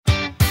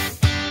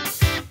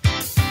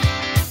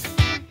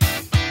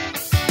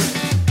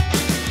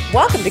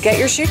Welcome to Get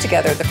Your Shoot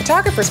Together, the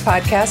photographer's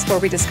podcast where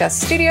we discuss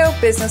studio,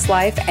 business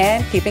life,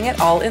 and keeping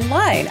it all in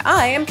line.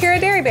 I am Kara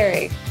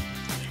Derryberry.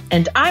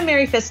 And I'm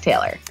Mary Fisk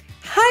Taylor.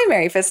 Hi,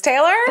 Mary Fisk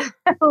Taylor.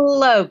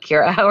 Hello,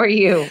 Kara. How are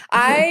you?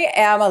 I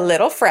am a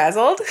little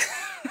frazzled.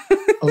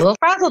 A little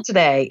frazzled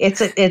today.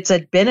 It's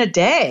been a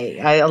day.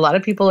 A lot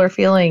of people are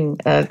feeling,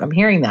 I'm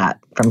hearing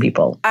that from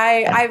people.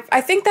 I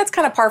think that's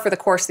kind of par for the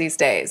course these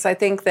days. I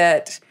think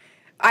that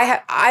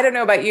I don't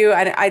know about you.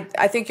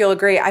 I think you'll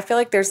agree. I feel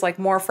like there's like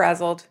more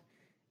frazzled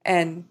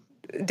and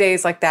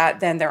days like that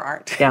than there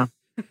aren't. Yeah.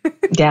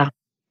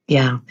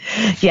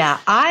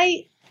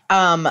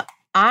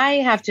 I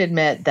have to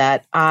admit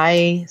that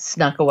I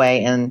snuck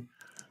away and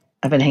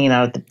I've been hanging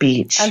out at the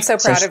beach. I'm so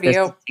proud of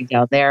you.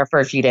 Down there for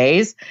a few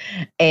days.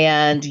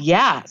 And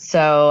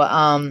so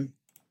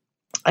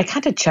I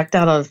kind of checked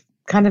out of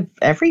kind of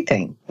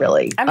everything,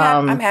 really.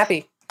 I'm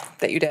happy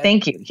that you did.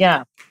 Thank you.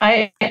 Yeah,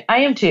 I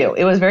am too.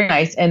 It was very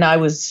nice. And I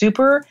was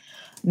super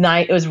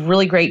nice. It was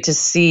really great to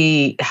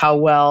see how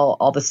well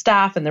all the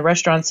staff and the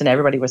restaurants and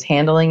everybody was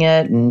handling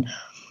it. And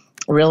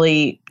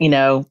really,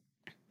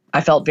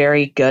 I felt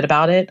very good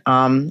about it.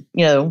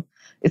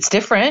 It's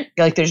different.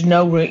 Like there's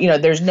no room,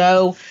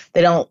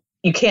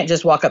 you can't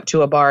just walk up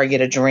to a bar and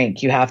get a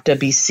drink. You have to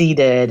be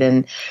seated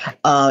and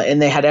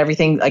they had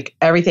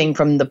everything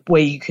from the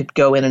way you could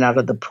go in and out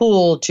of the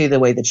pool to the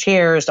way the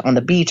chairs on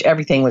the beach,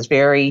 everything was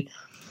very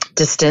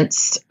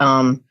distanced,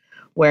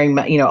 wearing,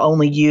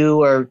 only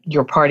you or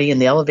your party in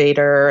the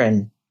elevator.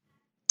 And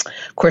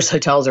of course,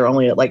 hotels are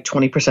only at like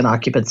 20%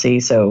 occupancy.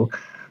 So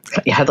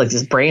you had like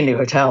this brand new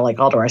hotel, like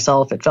all to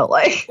ourselves, it felt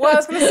like. Well, I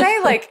was going to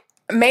say like,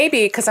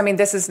 maybe, because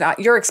this is not,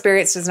 your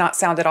experience does not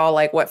sound at all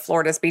like what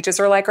Florida's beaches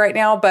are like right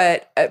now,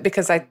 but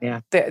because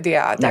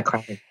not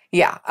crowded.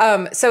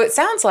 Yeah. So it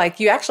sounds like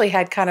you actually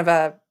had kind of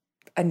a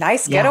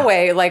nice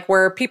getaway, like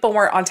where people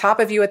weren't on top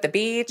of you at the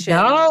beach.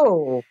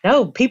 No,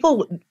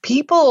 people,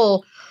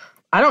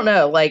 I don't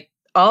know, like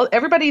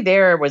everybody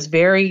there was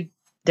there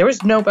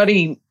was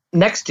nobody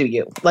next to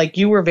you. Like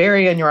you were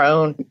very on your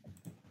own,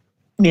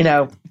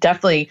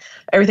 definitely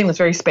everything was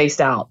very spaced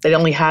out. They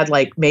only had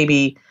like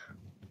maybe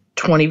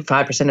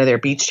 25% of their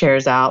beach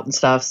chairs out and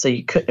stuff. So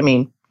you could,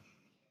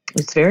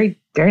 it's very,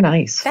 very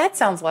nice. That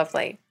sounds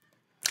lovely.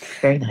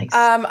 Very nice.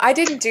 I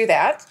didn't do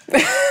that.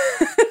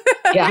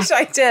 I wish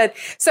I did.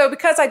 So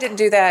because I didn't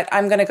do that,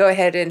 I'm going to go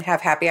ahead and have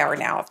happy hour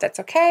now, if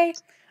that's okay.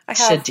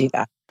 Should do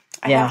that.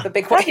 I have the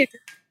big wave.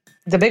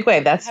 The big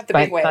wave. That's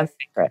my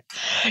favorite.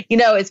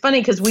 It's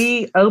funny because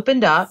we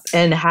opened up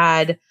and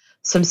had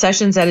some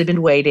sessions that had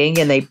been waiting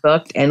and they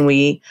booked and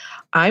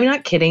I'm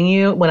not kidding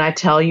you when I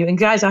tell you, and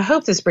guys, I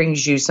hope this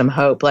brings you some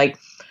hope,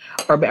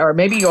 or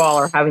maybe you all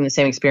are having the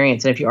same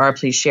experience. And if you are,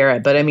 please share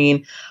it. But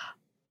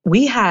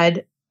we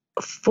had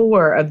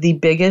 4 of the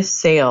biggest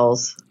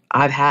sales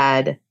I've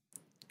had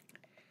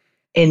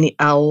in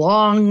a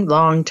long,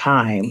 long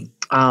time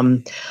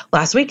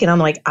last week. And I'm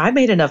like, I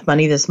made enough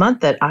money this month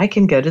that I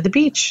can go to the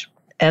beach.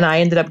 And I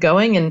ended up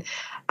going and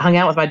hung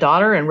out with my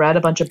daughter and read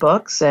a bunch of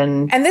books.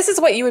 And this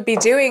is what you would be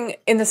doing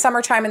in the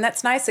summertime. And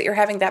that's nice that you're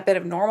having that bit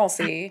of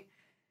normalcy.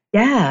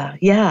 Yeah,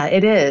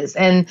 it is.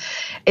 And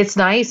it's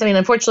nice.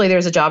 Unfortunately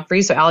there's a job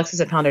freeze, so Alex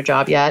hasn't found her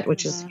job yet,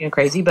 which is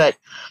crazy, but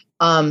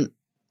we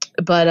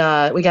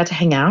got to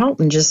hang out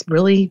and just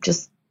really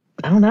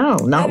I don't know,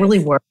 not really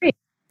worry.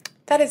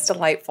 That is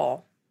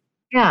delightful.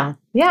 Yeah.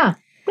 It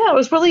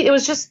was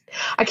just,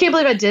 I can't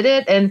believe I did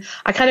it. And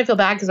I kind of feel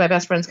bad because my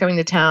best friend's coming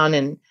to town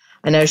and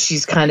I know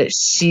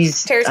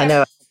I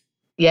know.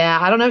 Yeah,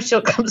 I don't know if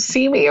she'll come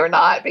see me or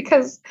not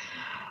because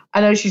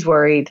I know she's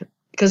worried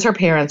because her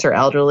parents are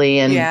elderly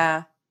and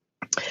I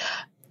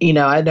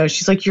know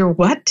she's like, you're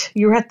what?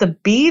 You're at the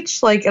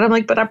beach? And I'm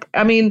like, but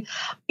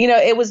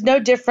it was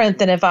no different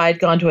than if I had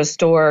gone to a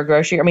store or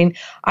grocery.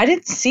 I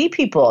didn't see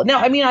people. No,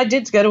 I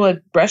did go to a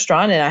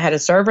restaurant and I had a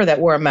server that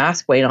wore a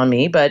mask waiting on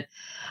me, but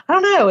I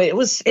don't know.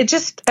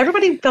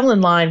 Everybody fell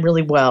in line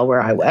really well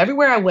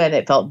everywhere I went,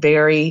 it felt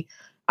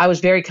I was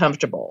very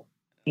comfortable,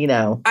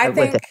 I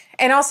think,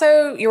 and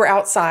also you were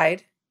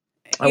outside.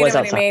 I was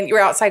outside. You were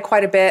outside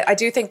quite a bit. I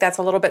do think that's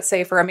a little bit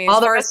safer. All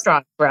the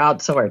restaurants were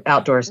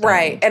outdoors.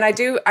 Right. And I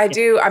do,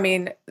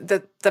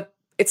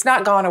 it's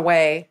not gone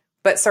away,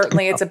 but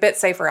certainly it's a bit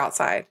safer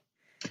outside.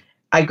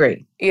 I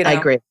agree. I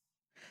agree.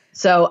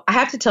 So I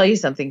have to tell you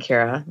something,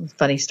 Kara.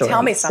 Funny story.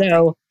 Tell me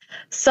something.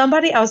 So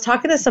I was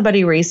talking to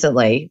somebody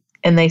recently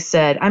and they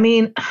said,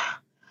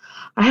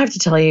 I have to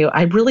tell you,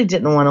 I really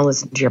didn't want to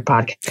listen to your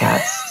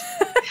podcast.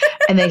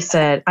 And they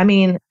said,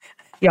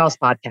 y'all's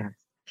podcast.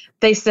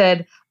 They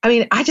said,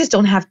 I just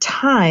don't have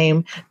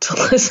time to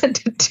listen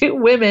to 2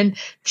 women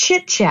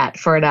chit chat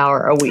for an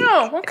hour a week.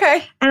 Oh,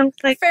 okay. And I was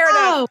like, fair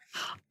enough.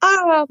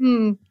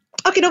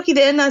 Okay, dokie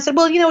then. And I said,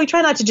 well, we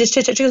try not to just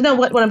chit chat. She goes, no,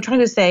 what I'm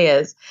trying to say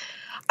is,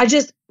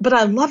 but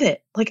I love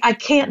it. I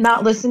can't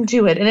not listen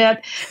to it.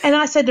 And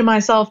I said to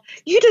myself,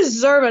 you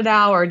deserve an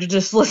hour to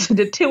just listen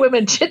to 2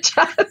 women chit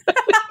chat.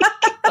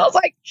 I was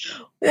like,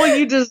 well,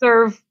 you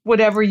deserve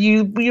whatever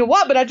you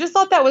want. But I just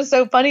thought that was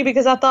so funny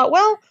because I thought,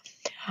 well,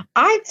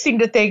 I seem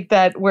to think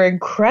that we're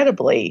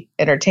incredibly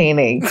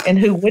entertaining, and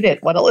who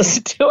wouldn't want to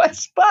listen to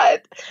us?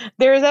 But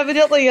there is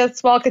evidently a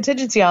small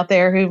contingency out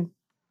there who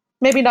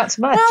maybe not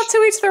so much. Well, to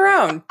each their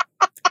own.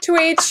 To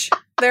each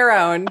their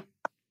own.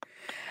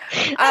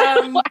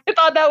 I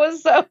thought that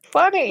was so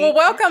funny. Well,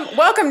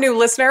 welcome, new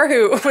listener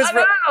who was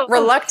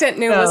reluctant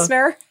new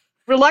listener.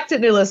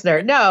 Reluctant new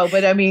listener. No,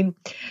 but I mean,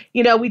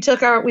 we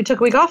took a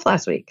week off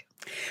last week.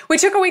 We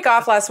took a week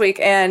off last week,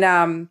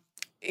 and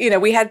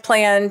we had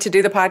planned to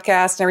do the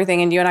podcast and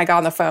everything, and you and I got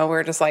on the phone. We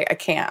were just like, I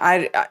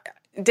can't.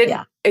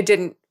 It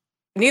didn't.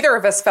 Neither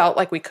of us felt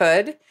like we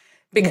could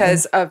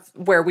because of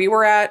where we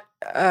were at.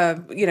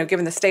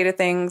 Given the state of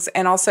things,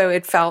 and also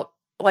it felt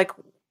like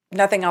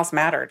nothing else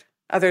mattered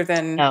other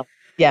than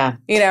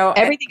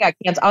everything got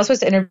canceled. I was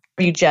supposed to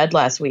interview Jed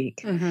last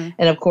week, and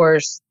of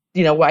course,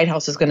 White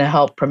House is going to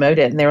help promote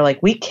it, and they were like,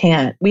 we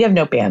have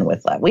no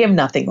bandwidth left. We have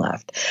nothing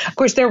left. Of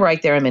course, they're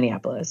right there in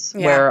Minneapolis,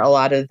 where a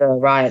lot of the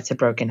riots have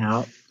broken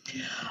out.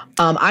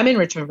 I'm in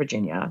Richmond,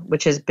 Virginia,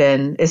 which is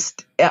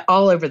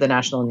all over the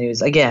national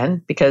news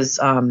again because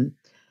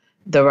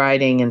the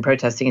rioting and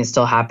protesting is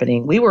still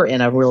happening. We were in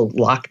a real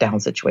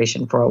lockdown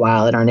situation for a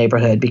while in our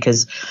neighborhood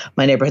because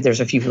my neighborhood, there's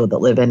a few people that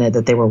live in it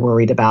that they were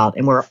worried about.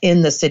 And we're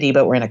in the city,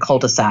 but we're in a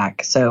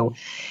cul-de-sac. So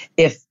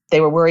if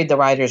they were worried the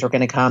rioters were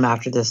going to come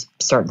after this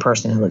certain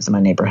person who lives in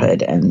my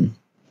neighborhood, and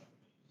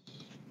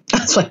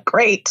I was like,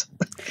 great.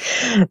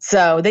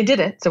 So they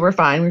didn't. So we're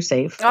fine. We're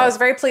safe. I was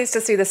very pleased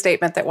to see the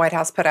statement that White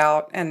House put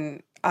out.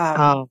 And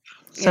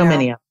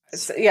many of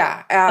us.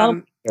 Yeah.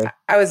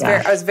 I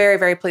was very,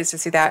 very pleased to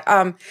see that.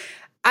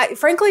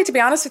 Frankly, to be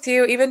honest with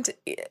you,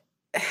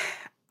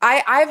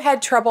 I've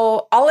had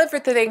trouble. All of the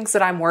things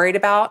that I'm worried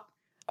about,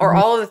 or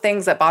all of the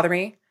things that bother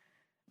me,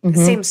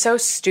 seem so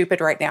stupid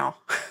right now.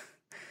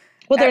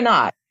 Well, they're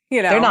not.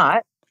 They're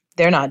not.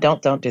 They're not.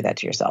 Don't do that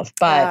to yourself.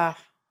 But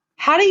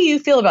how do you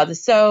feel about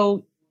this?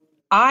 So,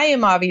 I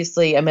am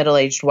obviously a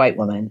middle-aged white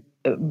woman,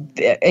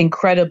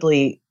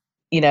 incredibly,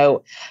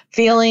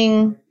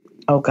 feeling.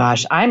 Oh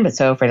gosh, I'm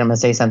so afraid I'm going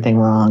to say something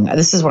wrong.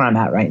 This is where I'm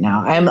at right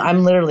now.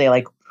 I'm literally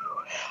like,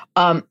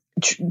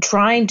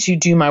 trying to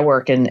do my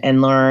work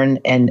and learn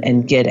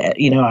and get it.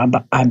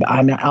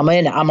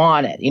 I'm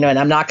on it. And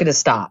I'm not going to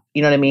stop.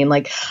 You know what I mean?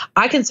 Like,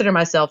 I consider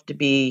myself to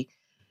be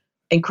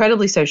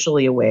incredibly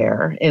socially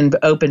aware and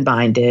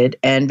open-minded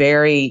and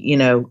very,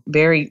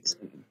 very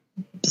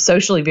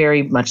socially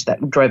very much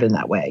driven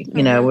that way.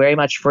 Very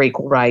much for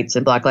equal rights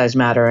and Black Lives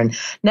Matter, and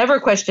never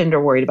questioned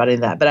or worried about any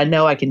of that. But I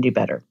know I can do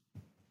better.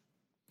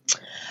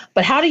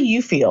 But how do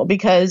you feel?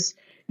 Because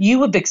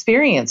you have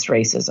experienced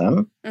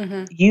racism.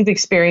 You've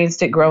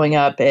experienced it growing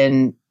up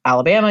in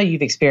Alabama.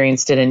 You've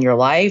experienced it in your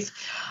life.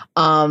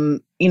 How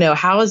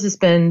has this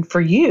been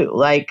for you?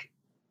 Like,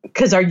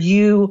 because are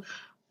you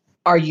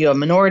a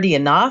minority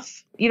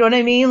enough? You know what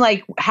I mean?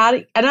 Like,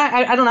 I don't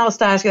know how else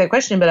to ask you that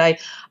question, but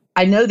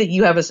I know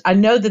that I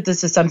know that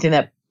this is something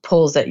that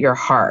pulls at your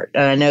heart,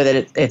 and I know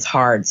that it's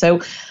hard.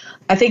 So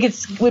I think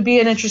would be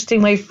an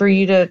interesting way for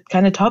you to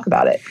kind of talk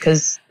about it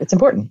because it's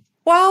important.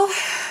 Well,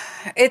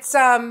 it's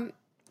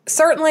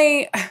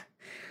certainly,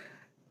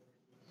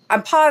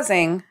 I'm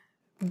pausing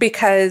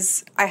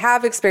because I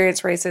have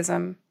experienced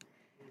racism,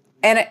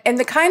 and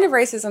the kind of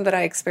racism that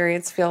I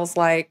experience feels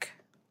like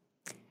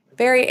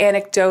very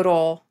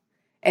anecdotal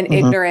and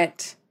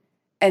ignorant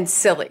and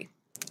silly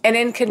and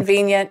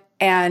inconvenient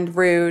and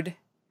rude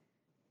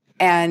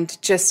and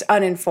just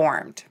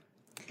uninformed.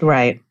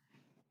 Right.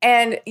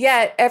 And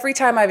yet, every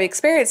time I've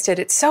experienced it,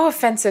 it's so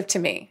offensive to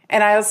me.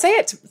 And I'll say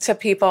it to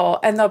people,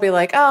 and they'll be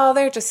like, oh,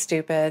 they're just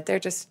stupid. They're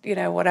just,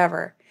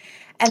 whatever.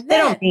 And they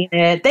don't mean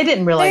it. They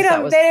didn't realize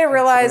They didn't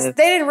realize that,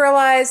 they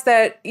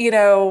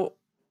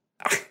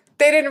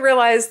didn't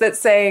realize that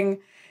saying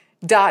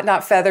dot,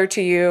 not feather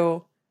to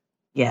you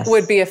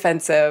would be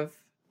offensive.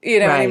 You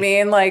know what I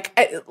mean? Like,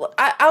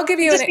 I'll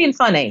give you being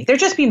funny. They're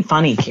just being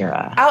funny,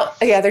 Kira.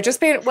 They're just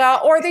being,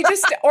 or they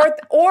just,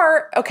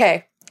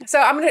 okay. So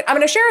I'm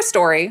gonna share a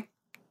story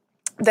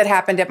that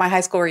happened at my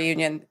high school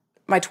reunion,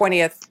 my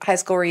 20th high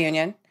school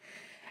reunion,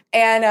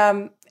 and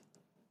I'm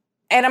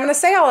gonna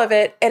say all of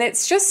it, and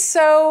it's just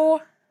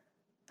so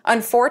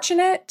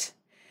unfortunate,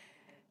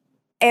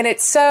 and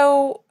it's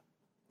so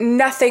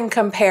nothing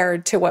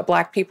compared to what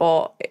Black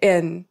people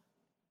in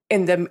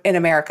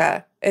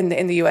America in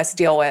the U.S.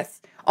 deal with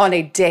on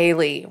a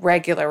daily,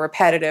 regular,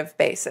 repetitive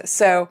basis.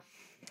 So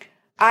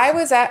I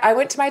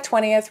went to my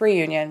 20th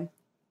reunion.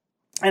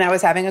 And I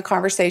was having a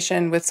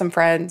conversation with some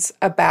friends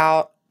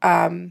about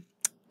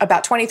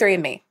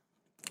 23andMe,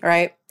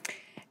 right?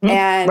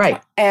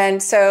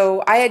 And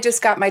so I had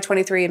just got my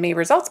 23andMe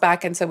results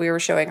back, and so we were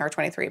showing our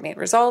 23andMe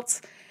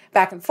results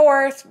back and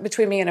forth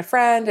between me and a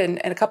friend, and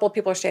a couple of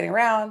people are standing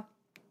around.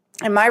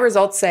 And my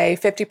results say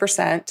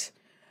 50%,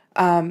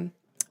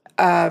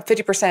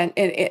 50%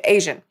 in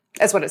Asian.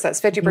 That's what it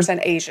says, 50%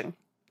 Asian,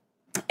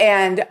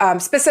 and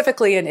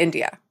specifically in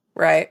India,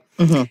 right?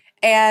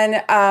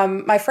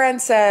 And my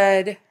friend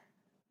said,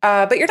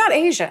 but you're not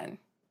Asian.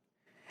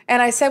 And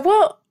I said,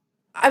 well,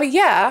 I mean,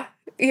 yeah,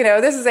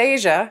 this is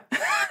Asia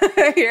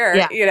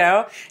here,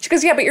 She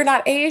goes, yeah, but you're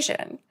not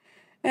Asian.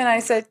 And I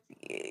said,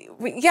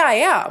 yeah, I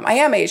am. I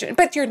am Asian,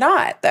 but you're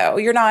not, though.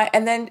 You're not.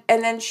 And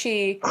then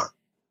she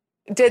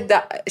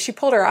she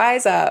pulled her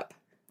eyes up.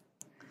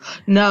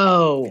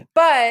 No.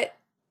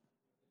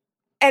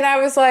 And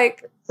I was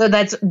like, so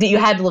you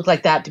had to look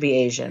like that to be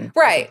Asian.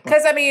 Right.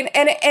 Because I mean,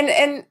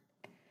 and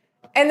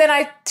then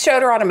I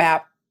showed her on a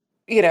map,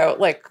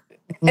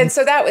 and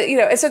so that,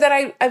 and so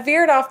then I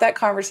veered off that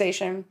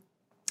conversation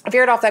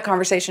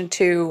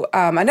to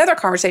another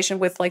conversation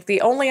with like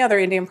the only other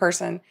Indian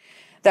person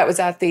that was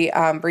at the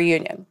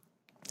reunion.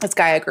 This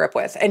guy I grew up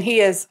with. And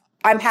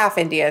I'm half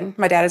Indian.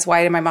 My dad is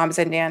white and my mom is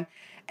Indian.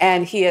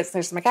 And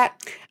there's my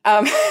cat.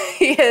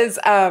 He is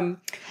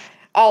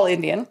all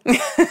Indian.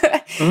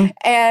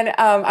 And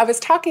I was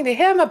talking to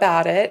him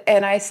about it.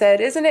 And I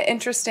said, isn't it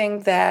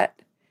interesting that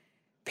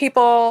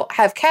people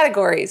have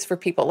categories for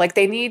people? Like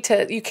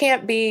you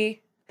can't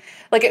be,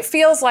 like it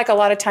feels like a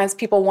lot of times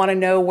people want to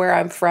know where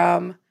I'm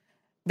from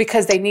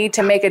because they need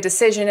to make a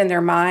decision in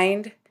their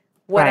mind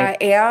what I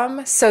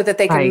am so that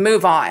they can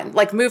move on,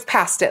 like move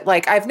past it.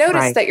 Like I've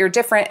noticed that you're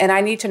different and I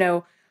need to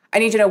know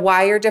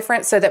why you're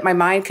different so that my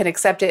mind can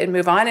accept it and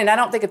move on. And I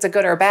don't think it's a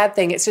good or a bad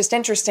thing. It's just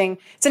interesting.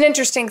 It's an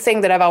interesting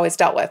thing that I've always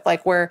dealt with,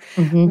 like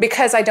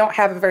because I don't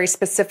have a very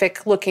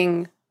specific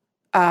looking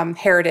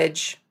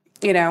heritage,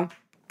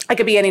 I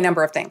could be any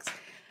number of things.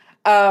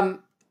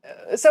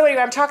 So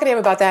anyway, I'm talking to him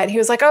about that and he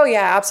was like, oh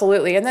yeah,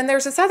 absolutely. And then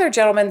there's this other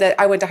gentleman that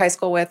I went to high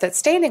school with that's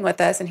standing with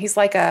us and he's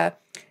a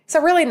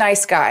really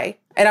nice guy.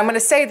 And I'm going to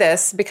say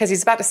this because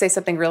he's about to say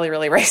something really,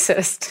 really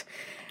racist.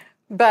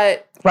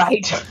 But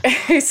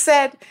he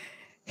said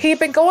he'd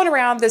been going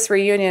around this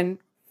reunion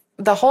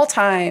the whole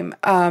time.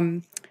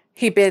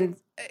 He'd been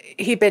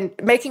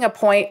making a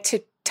point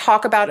to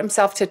talk about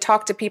himself, to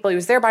talk to people. He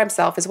was there by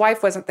himself. His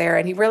wife wasn't there.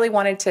 And he really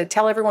wanted to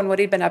tell everyone what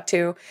he'd been up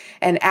to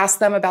and ask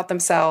them about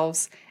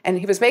themselves. And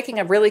he was making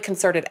a really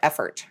concerted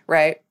effort,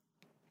 right?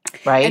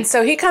 Right. And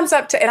so he comes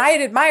up to, and I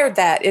had admired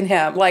that in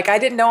him. Like I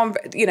didn't know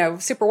him,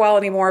 super well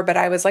anymore, but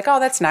I was like, oh,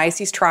 that's nice.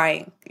 He's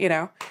trying,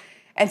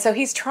 And so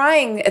he's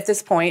trying at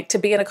this point to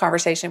be in a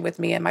conversation with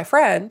me and my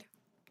friend.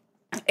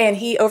 And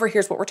he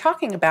overhears what we're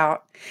talking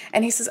about.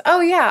 And he says,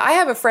 oh yeah, I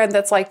have a friend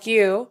that's like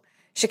you,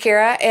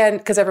 Shakira. And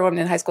because everyone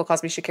in high school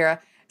calls me Shakira.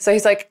 So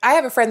he's like, I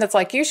have a friend that's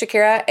like you,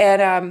 Shakira.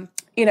 And,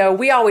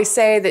 we always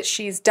say that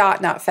she's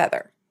dot, not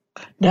feather.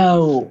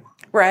 No.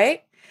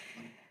 Right?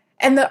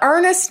 And the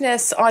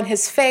earnestness on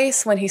his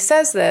face when he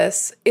says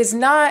this is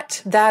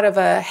not that of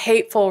a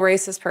hateful,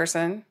 racist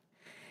person.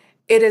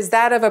 It is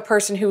that of a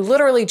person who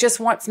literally just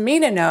wants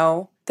me to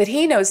know that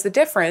he knows the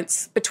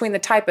difference between the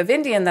type of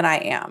Indian that I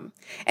am.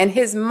 And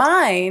his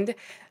mind,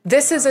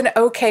 this is an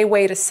okay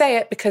way to say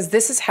it because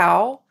this is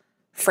how,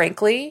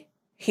 frankly,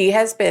 he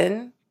has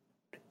been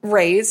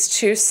raised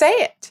to say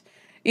it.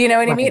 You know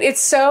what I mean?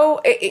 It's so,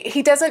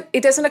 it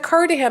doesn't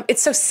occur to him.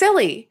 It's so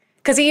silly.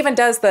 Because he even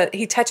does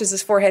he touches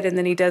his forehead and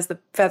then he does the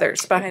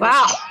feathers behind.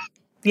 Wow.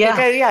 Yeah.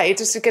 Okay, yeah. It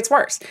gets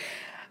worse.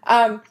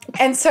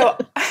 And so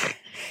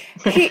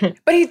but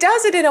he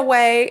does it in a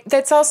way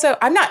that's also,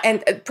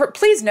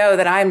 please know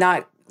that I'm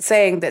not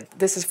saying that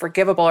this is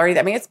forgivable or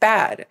anything. I mean, it's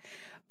bad.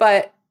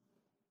 But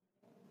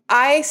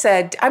I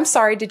said, I'm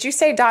sorry, did you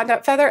say dot,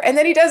 not feather? And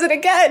then he does it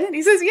again. And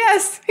he says,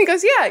 yes. He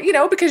goes,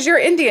 yeah, because you're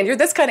Indian. You're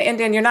this kind of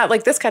Indian. You're not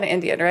like this kind of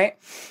Indian, right?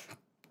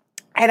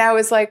 And I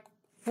was like,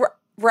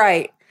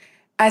 right.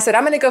 I said,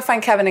 I'm going to go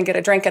find Kevin and get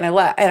a drink. And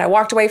I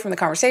walked away from the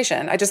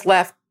conversation. I just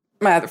left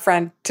my other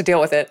friend to deal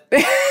with it.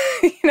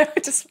 I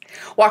just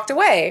walked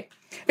away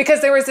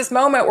because there was this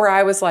moment where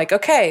I was like,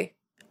 okay,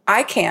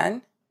 I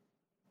can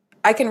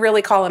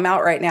really call him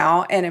out right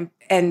now. And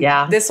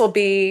this will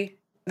be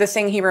the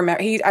thing he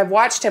remembers. I've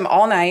watched him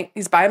all night.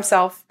 He's by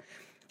himself.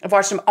 I've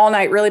watched him all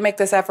night really make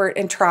this effort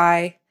and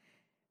try.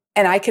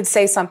 And I could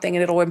say something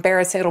and it'll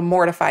embarrass him, it'll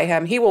mortify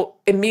him. He will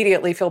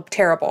immediately feel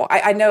terrible.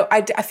 I know,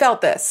 I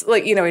felt this,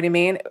 like, you know what I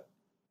mean?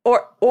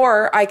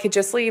 Or I could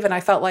just leave. And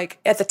I felt like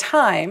at the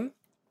time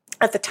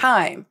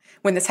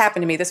when this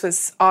happened to me, this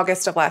was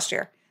August of last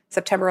year,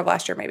 September of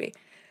last year, maybe.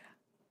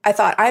 I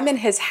thought, I'm in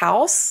his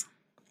house.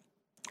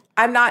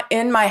 I'm not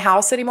in my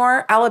house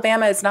anymore.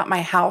 Alabama is not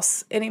my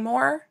house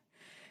anymore.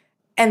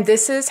 And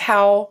this is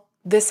how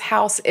this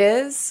house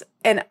is.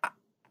 And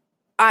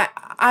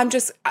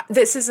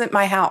this isn't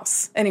my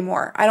house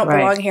anymore. I don't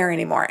belong here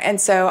anymore.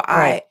 And so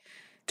I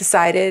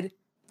decided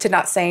to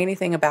not say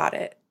anything about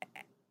it.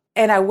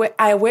 And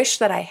I wish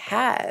that I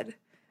had.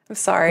 I'm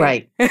sorry.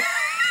 Right. No.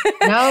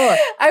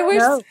 I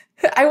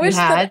wish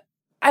that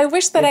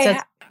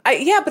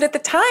but at the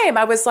time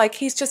I was like,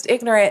 he's just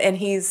ignorant and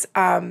he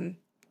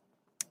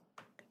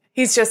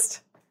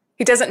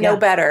doesn't know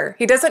better.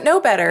 He doesn't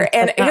know better.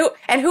 And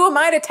who am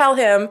I to tell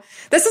him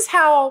this is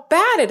how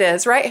bad it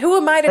is, right? Who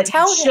am I to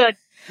tell him?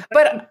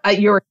 But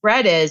your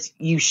regret is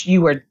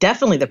you were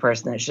definitely the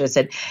person that should have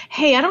said,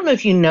 hey, I don't know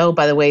if you know,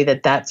 by the way,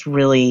 that's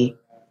really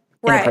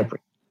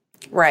inappropriate.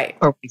 Right.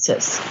 Or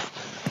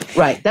racist.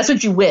 Right. That's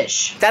what you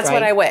wish. That's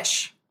what I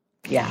wish.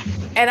 Yeah.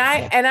 And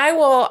I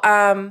will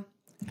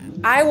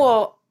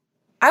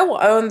I will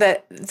own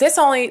that this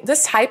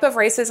type of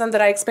racism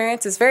that I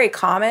experience is very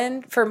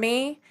common for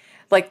me.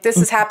 Like this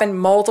has happened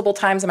multiple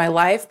times in my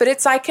life, but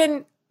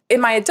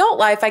in my adult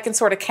life, I can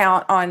sort of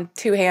count on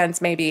two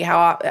hands maybe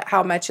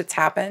how much it's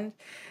happened.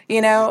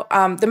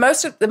 The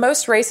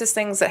most racist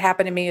things that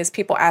happen to me is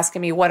people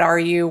asking me, "What are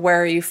you?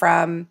 Where are you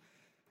from?"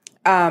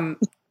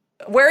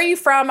 Where are you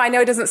from? I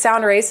know it doesn't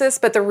sound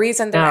racist, but the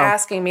reason they're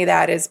asking me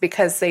that is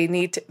because they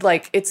need to,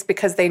 like, it's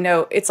because they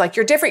know it's like,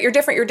 you're different.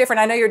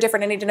 I know you're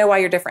different. I need to know why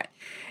you're different,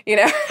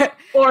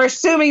 Or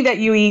assuming that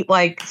you eat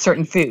like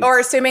certain foods. Or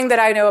assuming that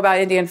I know about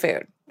Indian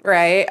food,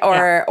 right?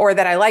 Or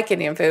that I like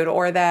Indian food,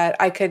 or that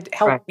I could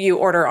help you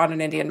order on an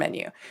Indian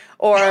menu,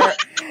 or,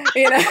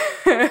 and,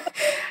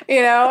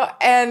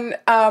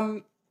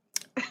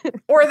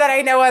 or that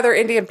I know other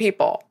Indian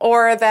people,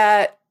 or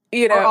that,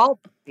 or all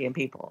Indian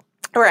people.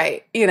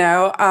 Right. Or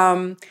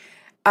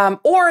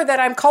that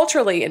I'm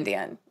culturally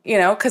Indian,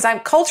 because I'm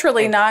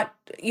culturally not,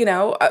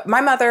 my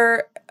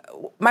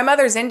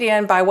mother's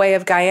Indian by way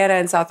of Guyana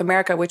in South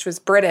America, which was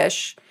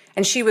British,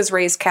 and she was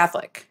raised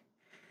Catholic.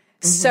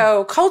 Mm-hmm.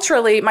 So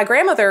culturally, my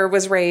grandmother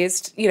was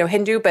raised,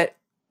 Hindu, but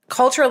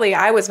culturally,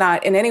 I was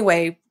not in any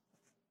way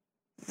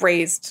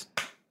raised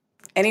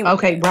anyway.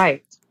 Okay.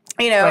 Right.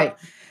 Right.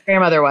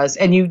 Grandmother was,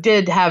 and you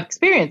did have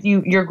experience.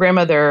 Your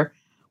grandmother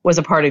was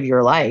a part of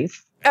your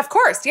life. Of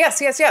course.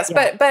 Yes. Yeah.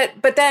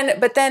 But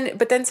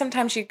then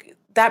sometimes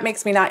that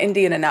makes me not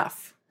Indian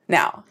enough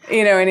now.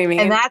 You know what I mean?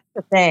 And that's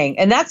the thing.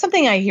 And that's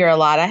something I hear a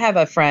lot. I have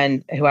a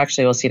friend who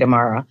actually we'll see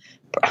tomorrow.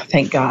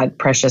 Thank God,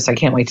 Precious. I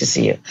can't wait to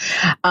see you.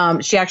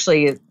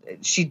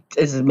 She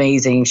is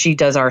amazing. She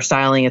does our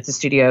styling at the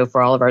studio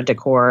for all of our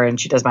decor, and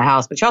she does my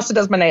house, but she also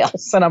does my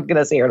nails, and I'm going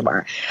to see her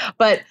tomorrow.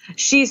 But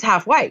she's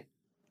half white,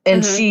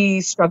 and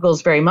she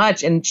struggles very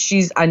much. And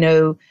I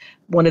know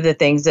one of the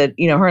things that,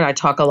 her and I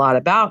talk a lot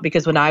about,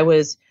 because when I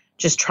was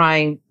just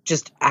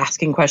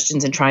asking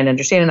questions and trying to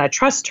understand, and I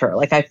trust her,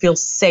 like I feel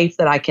safe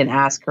that I can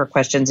ask her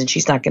questions and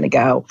she's not going to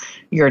go,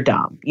 "You're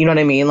dumb." You know what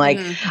I mean? Like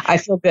I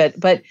feel good,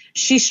 but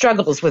she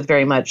struggles with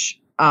very much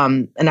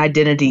an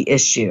identity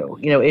issue.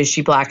 Is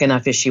she black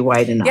enough? Is she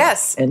white enough?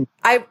 Yes. And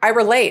I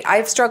relate.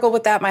 I've struggled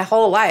with that my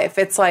whole life.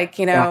 It's like,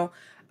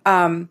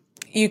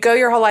 you go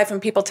your whole life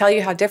and people tell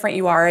you how different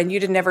you are, and you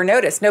didn't ever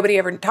notice. Nobody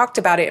ever talked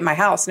about it in my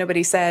house.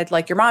 Nobody said,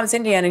 like, your mom's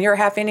Indian and you're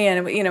half Indian.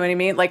 And you know what I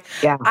mean? Like,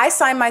 I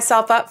signed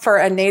myself up for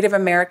a Native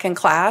American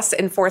class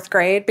in 4th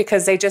grade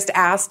because they just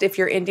asked, if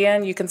you're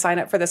Indian, you can sign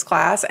up for this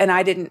class. And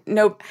I didn't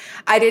know.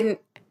 Right.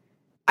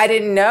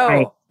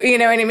 You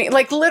know what I mean?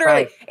 Like,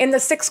 literally in the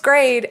 6th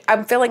grade,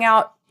 I'm filling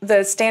out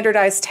the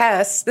standardized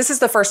tests. This is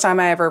the first time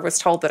I ever was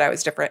told that I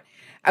was different.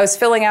 I was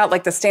filling out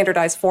like the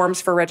standardized forms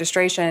for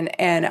registration,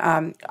 and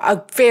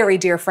a very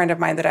dear friend of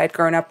mine that I had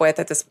grown up with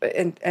at this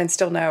and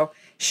still know,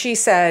 she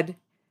said,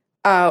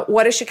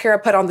 "What does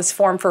Shakira put on this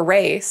form for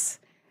race?"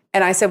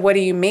 And I said, "What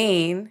do you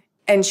mean?"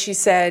 And she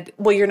said,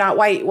 "Well, you're not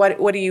white.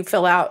 What do you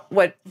fill out?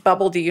 What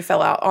bubble do you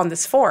fill out on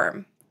this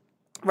form?"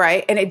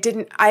 Right? And I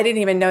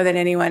didn't even know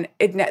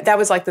that that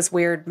was like this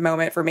weird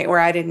moment for me where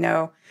I didn't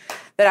know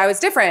that I was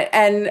different,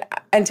 and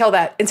until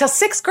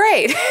 6th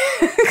grade.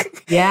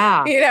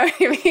 Yeah. You know what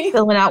I mean?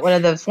 Filling out one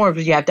of those forms,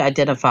 but you have to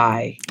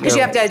identify. Because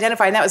you have to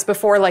identify, and that was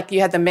before like you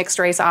had the mixed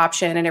race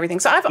option and everything.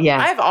 So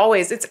I've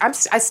always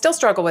I still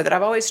struggle with it.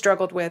 I've always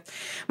struggled with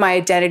my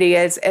identity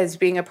as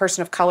being a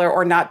person of color,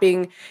 or not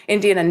being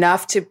Indian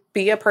enough to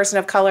be a person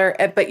of color,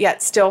 but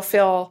yet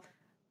still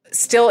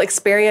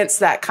experience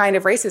that kind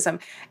of racism.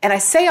 And I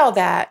say all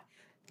that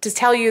to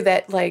tell you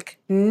that, like,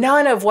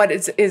 none of what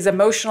is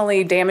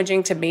emotionally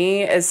damaging to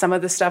me as some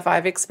of the stuff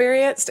I've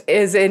experienced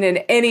is in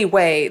any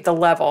way the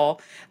level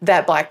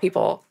that Black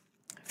people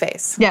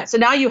face. Yeah. So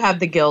now you have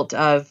the guilt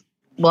of,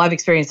 well, I've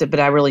experienced it, but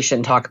I really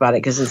shouldn't talk about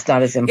it because it's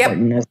not as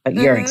important as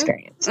your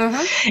experience.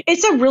 Mm-hmm.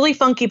 It's a really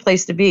funky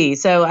place to be.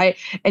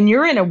 And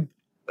you're in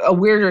a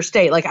weirder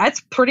state. Like, it's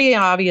pretty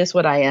obvious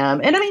what I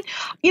am. And I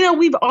mean,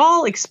 we've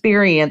all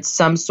experienced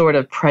some sort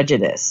of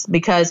prejudice,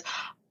 because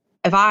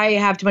if I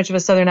have too much of a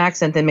Southern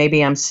accent, then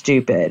maybe I'm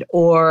stupid.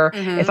 Or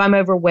if I'm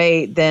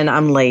overweight, then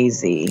I'm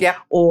lazy. Yeah.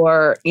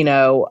 Or,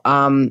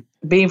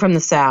 being from the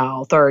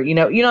South, or,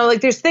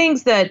 like there's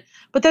things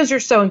but those are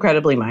so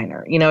incredibly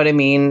minor. You know what I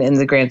mean? In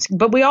the grand,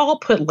 but we all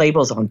put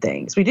labels on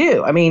things. We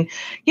do. I mean,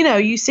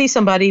 you see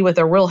somebody with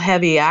a real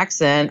heavy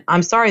accent.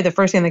 I'm sorry, the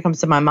first thing that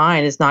comes to my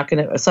mind is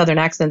a Southern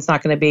accent's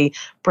not going to be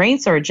brain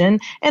surgeon,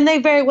 and they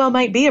very well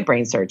might be a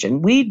brain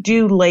surgeon. We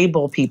do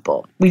label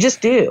people. We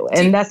just do,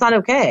 and that's not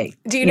okay.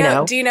 Do you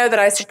know? Do you know that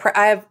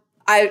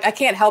I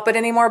can't help it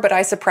anymore, but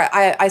I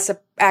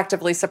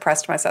actively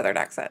suppressed my Southern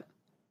accent.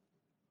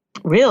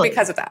 Really?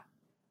 Because of that.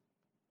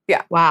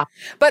 Yeah. Wow.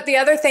 But the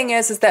other thing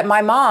is that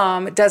my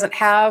mom doesn't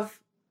have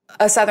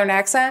a Southern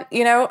accent,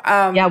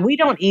 yeah, we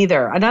don't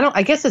either. And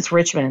I guess it's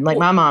Richmond. Like,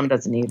 my mom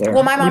doesn't either.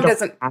 Well, my mom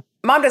doesn't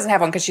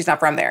have one because she's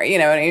not from there, you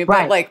know what I mean?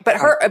 Right. But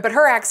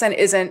her accent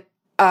isn't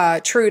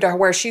true to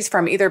where she's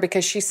from either,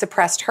 because she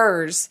suppressed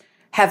hers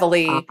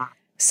heavily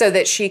so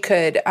that she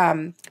could,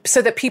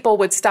 so that people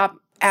would stop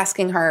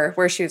asking her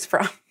where she was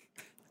from.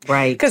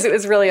 Right. Because it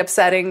was really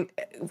upsetting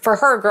for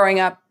her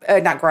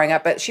not growing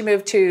up, but she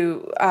moved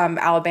to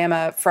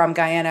Alabama from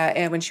Guyana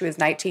and when she was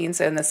 19,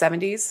 so in the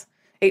 70s,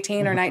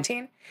 18 or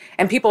 19.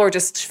 And people were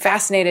just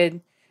fascinated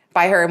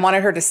by her and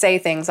wanted her to say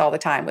things all the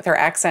time with her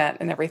accent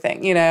and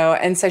everything,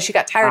 And so she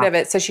got tired of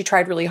it, so she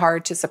tried really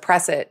hard to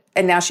suppress it.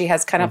 And now she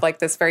has kind of like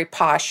this very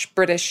posh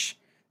British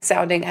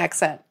sounding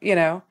accent,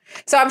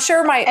 So I'm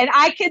sure And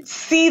I could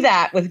see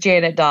that with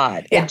Janet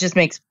Dodd. Yeah. It just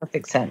makes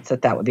perfect sense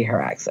that would be her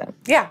accent.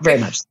 Yeah. Very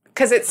much.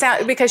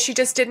 Because she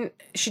just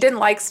didn't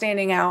like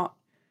standing out,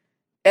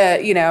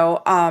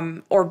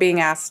 or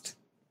being asked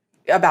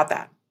about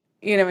that.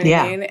 You know what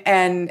I mean?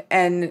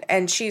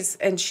 And she's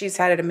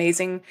had an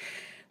amazing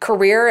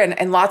career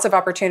and lots of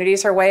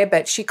opportunities her way.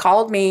 But she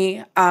called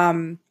me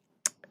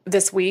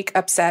this week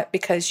upset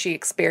because she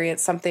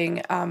experienced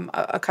something.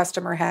 A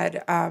customer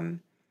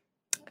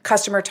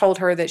told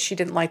her that she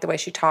didn't like the way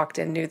she talked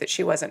and knew that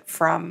she wasn't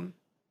from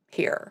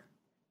here,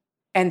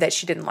 and that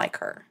she didn't like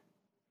her.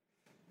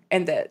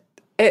 And that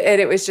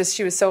it was just,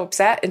 she was so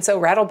upset and so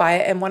rattled by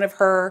it. And one of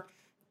her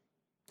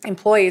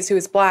employees who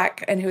is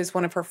Black and who is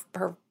one of her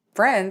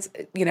friends,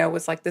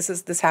 was like,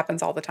 this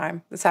happens all the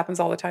time. This happens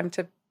all the time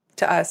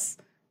to us.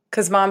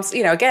 Because moms,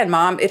 again,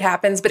 mom, it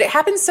happens, but it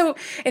happens so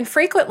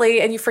infrequently,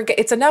 and you forget.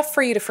 It's enough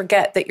for you to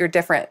forget that you're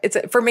different. It's,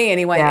 for me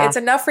anyway, It's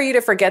enough for you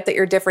to forget that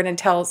you're different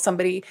until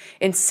somebody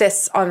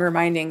insists on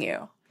reminding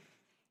you,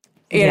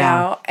 you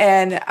know?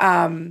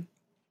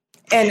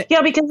 And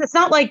yeah, because it's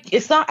not,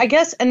 I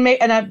guess,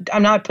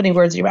 I'm not putting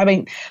words in your mouth. I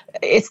mean,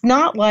 it's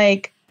not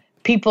like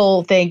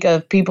people think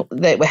of people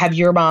that have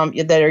your mom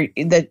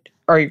that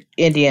are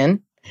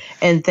Indian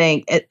and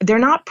think they're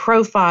not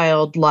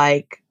profiled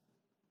like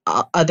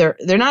they're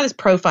not as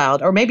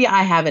profiled, or maybe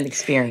I haven't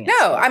experienced.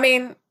 No, I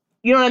mean,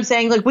 you know what I'm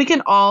saying? Like, we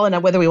can all,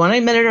 and whether we want to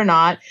admit it or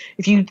not,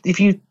 if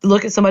you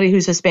look at somebody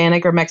who's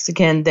Hispanic or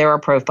Mexican, there are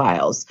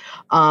profiles.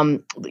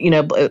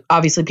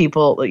 Obviously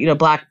people,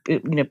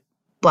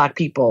 Black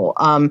people.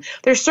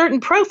 There's certain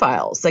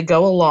profiles that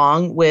go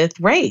along with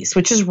race,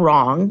 which is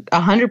wrong,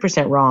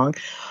 100% wrong.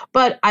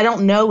 But I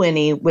don't know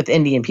any with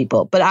Indian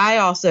people. But I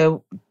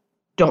also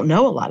don't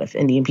know a lot of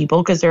Indian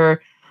people because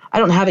I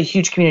don't have a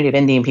huge community of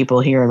Indian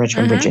people here in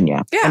Richmond,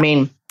 Virginia. Yeah. I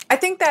mean, I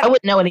think that I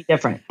wouldn't know any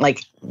different. I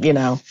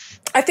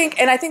think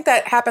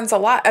that happens a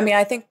lot. I mean,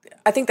 I think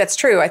that's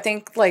true. I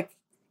think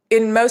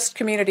in most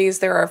communities,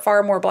 there are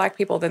far more Black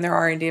people than there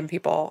are Indian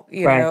people,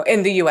 know,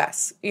 in the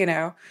U.S.,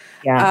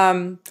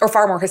 Yeah. Or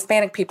far more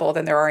Hispanic people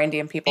than there are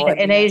Indian people.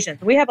 And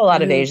Asians. We have a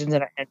lot of Asians,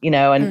 and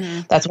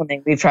that's one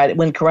thing we've tried.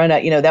 When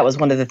Corona, that was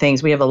one of the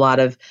things. We have a lot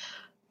of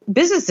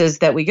businesses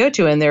that we go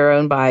to, and they're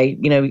owned by,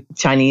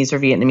 Chinese or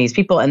Vietnamese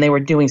people, and they were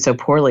doing so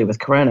poorly with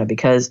Corona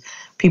because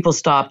people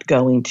stopped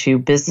going to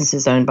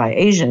businesses owned by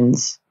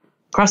Asians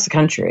across the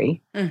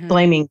country,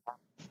 blaming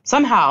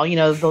somehow,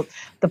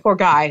 the poor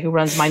guy who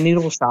runs my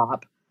noodle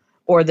shop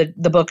or the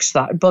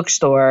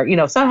bookstore,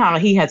 somehow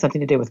he had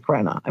something to do with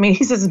Corona. I mean,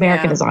 he's as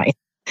American as I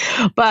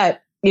am.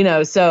 But,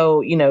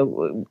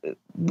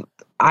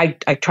 I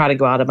try to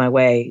go out of my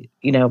way,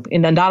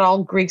 and not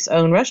all Greeks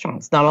own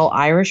restaurants. Not all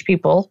Irish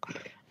people,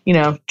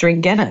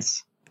 drink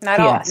Guinness. Not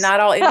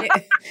all Indian,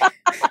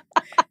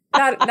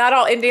 not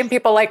all Indian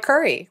people like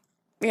curry,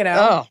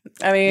 Oh,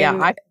 I mean, yeah,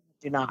 I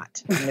do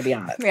not. I'm going to be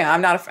honest. Yeah,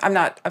 I'm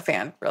not a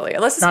fan really,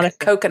 unless it's not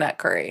coconut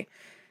curry,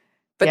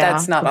 but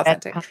that's not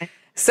authentic.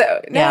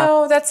 So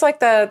no, that's like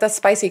the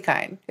spicy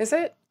kind, is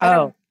it?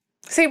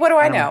 See, what do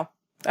I know?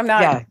 I'm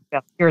not. Yeah,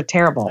 you're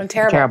terrible. I'm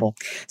terrible.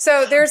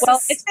 So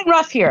it's been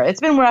rough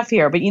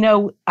here. But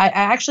I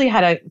actually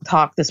had a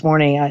talk this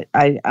morning.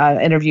 I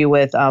interview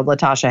with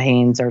Latasha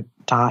Haynes, or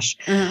Tosh,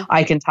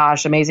 Ike and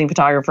Tosh, amazing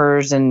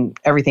photographers and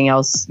everything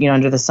else,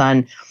 under the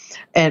sun,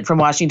 and from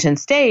Washington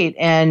State.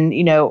 And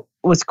it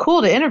was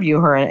cool to interview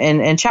her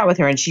and chat with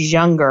her. And she's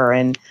younger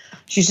and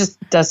she just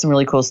does some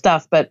really cool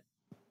stuff. But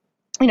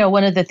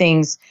one of the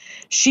things,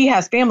 she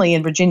has family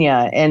in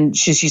Virginia, and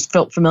she's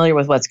felt familiar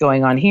with what's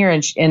going on here.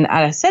 And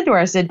I said to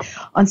her,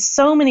 on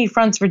so many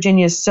fronts,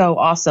 Virginia is so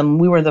awesome.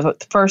 We were the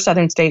first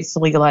Southern states to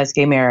legalize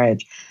gay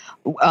marriage.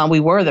 We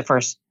were the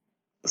first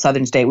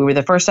Southern state. We were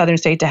the first Southern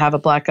state to have a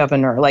Black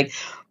governor,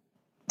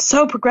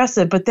 so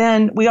progressive. But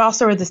then we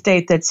also are the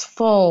state that's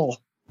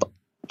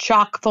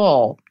chock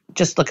full.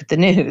 Just look at the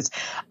news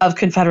of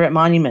Confederate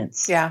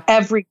monuments. Yeah.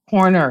 Every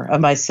corner of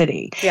my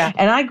city. Yeah.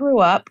 And I grew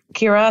up,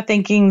 Kira,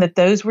 thinking that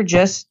those were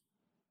just,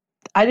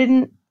 I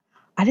didn't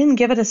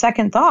give it a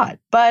second thought,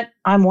 but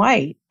I'm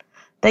white.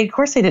 Of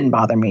course they didn't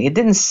bother me. It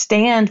didn't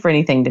stand for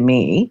anything to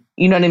me.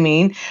 You know what I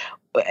mean?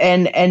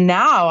 And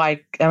now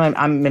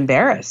I'm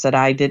embarrassed that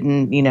I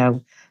didn't,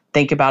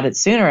 think about it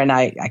sooner. And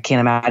I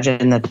can't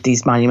imagine that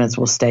these monuments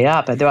will stay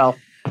up.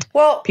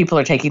 Well, people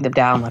are taking them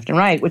down left and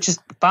right, which is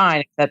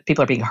fine, that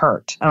people are being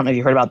hurt. I don't know if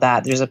you heard about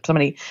that. There's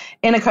somebody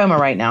in a coma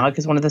right now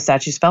because one of the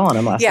statues fell on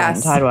him last night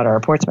in Tidewater or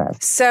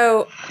Portsmouth.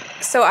 So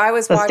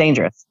that's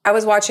dangerous. I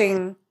was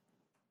watching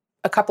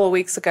a couple of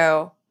weeks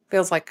ago,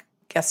 feels like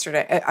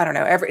yesterday. I don't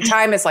know. Every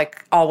time is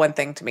like all one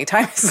thing to me.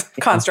 Time is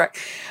a construct.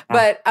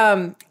 Yeah.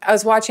 But I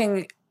was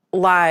watching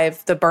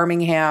live the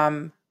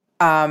Birmingham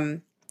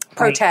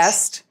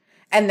protest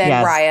and then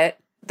Yes. riot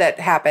that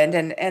happened,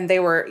 and they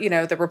were,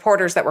 the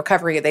reporters that were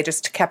covering it, they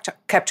just kept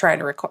trying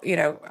to record,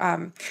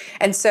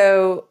 and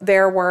so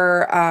there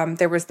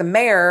was the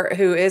mayor,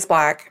 who is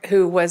Black,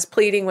 who was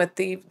pleading with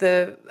the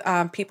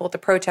people at the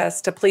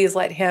protest to please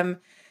let him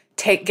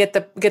get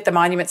the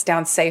monuments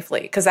down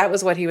safely, because that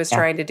was what he was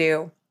trying to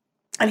do,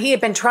 and he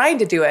had been trying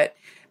to do it.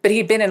 But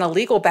he'd been in a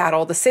legal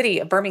battle. The city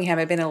of Birmingham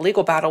had been in a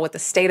legal battle with the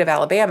state of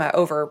Alabama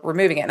over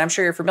removing it. And I'm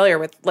sure you're familiar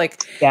with,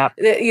 but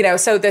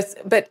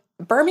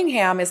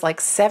Birmingham is like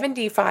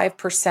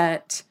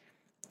 75%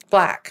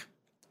 Black,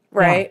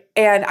 right?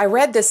 Yeah. And I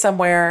read this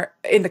somewhere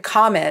in the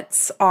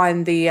comments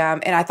on the,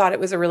 and I thought it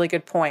was a really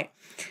good point.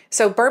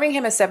 So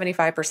Birmingham is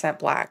 75%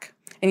 Black,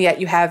 and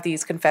yet you have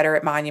these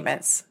Confederate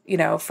monuments,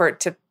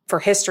 for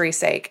history's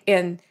sake,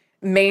 in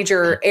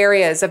major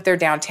areas of their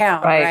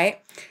downtown, right?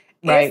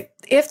 Right.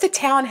 If the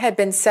town had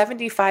been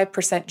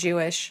 75%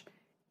 Jewish,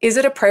 is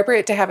it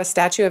appropriate to have a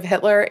statue of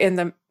Hitler in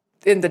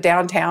the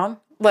downtown?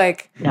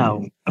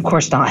 No, of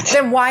course not.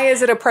 Then why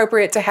is it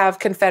appropriate to have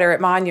Confederate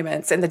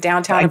monuments in the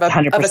downtown of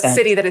a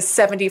city that is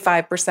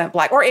 75%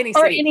 Black, or any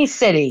city? Or any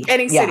city.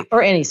 Yeah,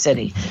 or any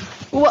city.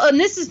 Well, and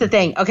this is the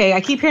thing. Okay,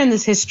 I keep hearing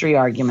this history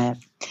argument.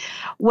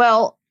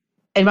 Well,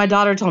 and my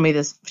daughter told me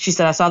this. She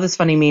said, I saw this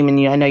funny meme,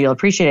 and I know you'll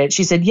appreciate it.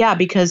 She said, yeah,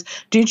 because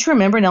don't you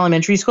remember in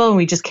elementary school when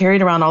we just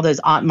carried around all those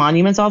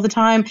monuments all the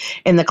time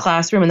in the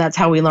classroom, and that's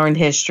how we learned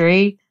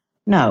history?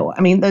 No,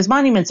 I mean, those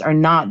monuments are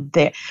not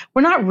there.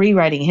 We're not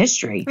rewriting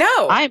history.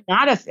 No. I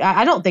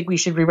don't think we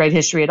should rewrite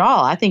history at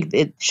all. I think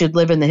it should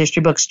live in the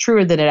history books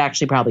truer than it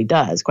actually probably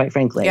does, quite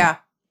frankly. Yeah.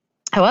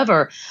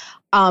 However,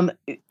 I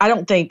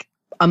don't think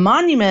a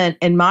monument,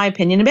 in my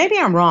opinion, and maybe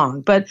I'm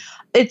wrong, but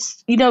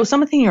it's,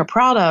 something you're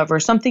proud of or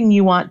something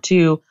you want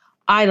to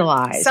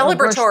idolize.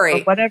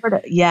 Celebratory. Or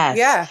whatever. Yes.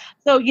 Yeah.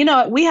 So,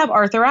 we have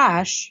Arthur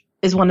Ashe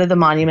is one of the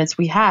monuments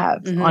we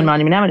have on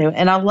Monument Avenue.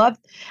 And I love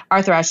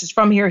Arthur Ashe is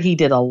from here. He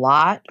did a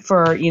lot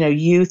for,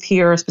 youth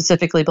here,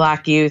 specifically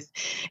Black youth,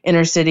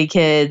 inner city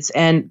kids.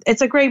 And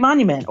it's a great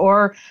monument.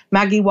 Or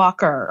Maggie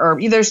Walker, or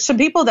there's some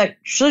people that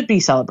should be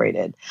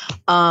celebrated,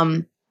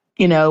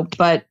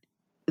 but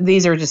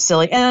these are just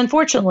silly. And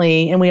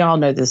unfortunately, and we all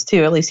know this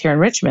too, at least here in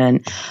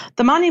Richmond,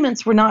 the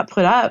monuments were not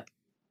put up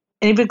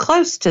even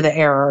close to the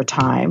era or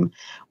time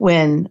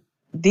when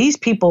these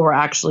people were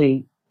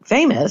actually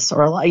famous,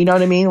 or you know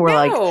what I mean?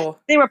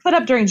 They were put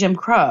up during Jim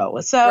Crow.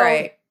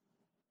 So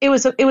it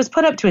was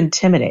put up to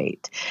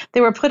intimidate.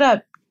 They were put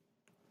up.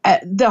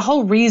 The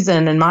whole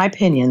reason, in my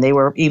opinion, they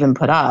were even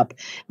put up,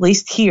 at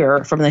least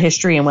here from the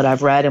history and what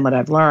I've read and what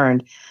I've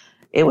learned,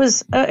 it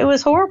was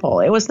horrible.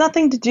 It was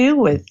nothing to do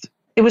with.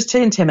 It was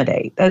to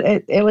intimidate.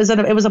 It was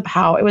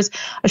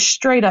a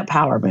straight up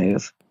power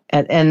move.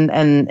 And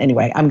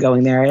anyway, I'm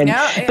going there.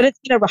 But it's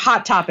a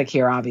hot topic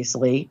here,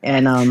 obviously.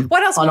 And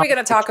what else are we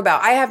going to talk about?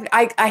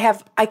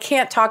 I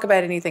can't talk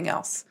about anything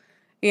else.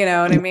 You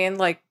know what I mean?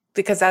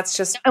 Because that's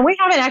just. And we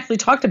haven't actually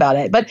talked about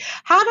it. But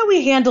how do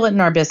we handle it in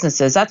our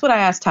businesses? That's what I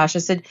asked Tasha. I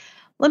said,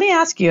 let me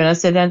ask you. And I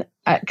said,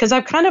 because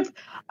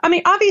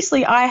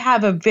obviously I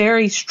have a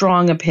very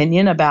strong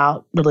opinion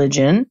about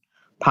religion,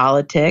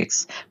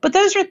 politics, but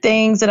those are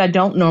things that I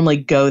don't normally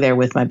go there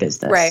with my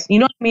business. Right. You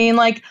know what I mean?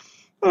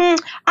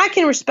 I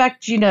can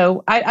respect,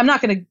 I'm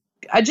not going to,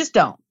 I just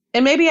don't.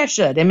 And maybe I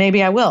should, and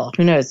maybe I will.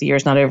 Who knows? The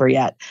year's not over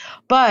yet.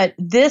 But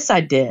this I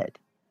did.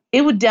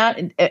 It would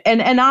down,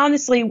 and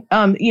honestly,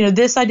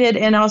 this I did.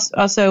 And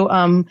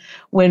also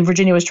when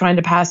Virginia was trying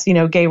to pass,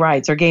 gay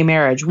rights or gay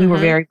marriage, we were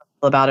very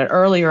vocal about it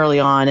early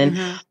on.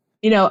 And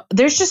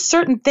there's just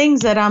certain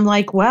things that I'm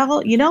like,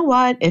 well, you know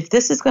what? If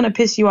this is going to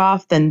piss you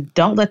off, then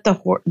don't let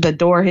the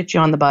door hit you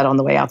on the butt on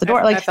the way out the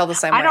door. I feel the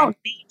same way. I don't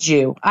need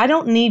you. I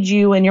don't need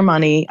you and your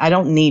money. I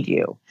don't need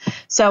you.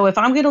 So if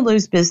I'm going to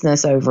lose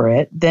business over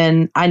it,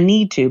 then I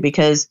need to,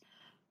 because,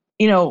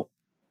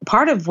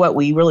 part of what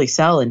we really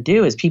sell and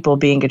do is people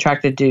being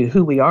attracted to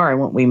who we are and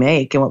what we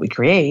make and what we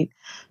create.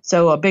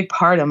 So a big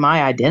part of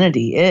my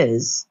identity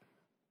is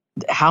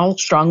how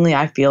strongly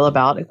I feel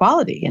about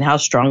equality and how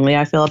strongly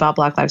I feel about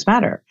Black Lives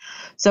Matter.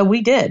 So we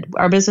did.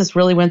 Our business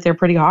really went there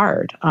pretty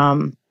hard.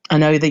 I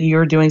know that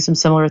you're doing some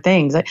similar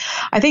things.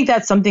 I think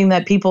that's something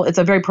that it's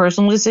a very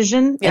personal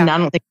decision. Yeah. And I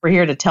don't think we're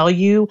here to tell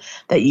you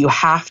that you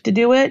have to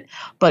do it.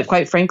 But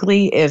quite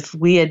frankly, if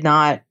we had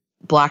not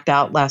blacked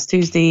out last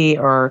Tuesday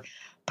or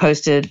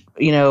posted,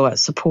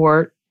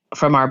 support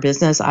from our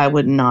business, I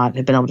would not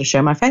have been able to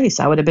show my face.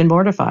 I would have been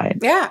mortified.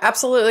 Yeah,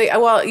 absolutely.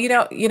 Well,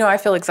 I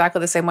feel exactly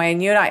the same way.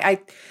 And you and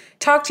I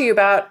talked to you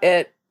about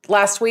it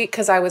last week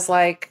because I was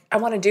like, I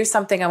want to do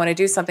something.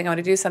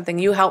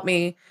 You helped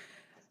me.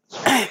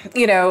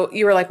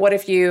 You were like, what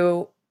if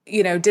you,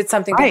 did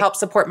something to help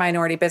support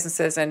minority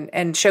businesses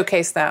and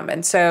showcase them?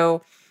 And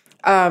so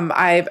I'm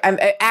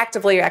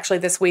actively, actually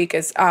this week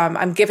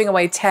I'm giving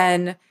away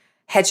 10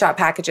 headshot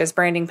packages,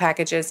 branding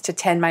packages to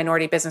 10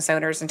 minority business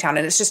owners in town.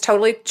 And it's just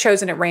totally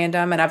chosen at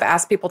random. And I've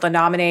asked people to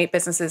nominate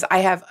businesses. I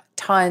have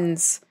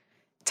tons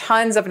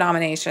of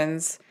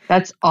nominations.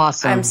 That's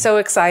awesome. I'm so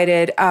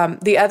excited.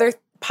 The other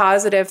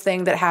positive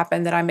thing that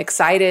happened that I'm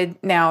excited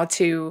now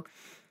to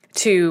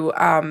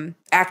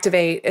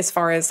activate as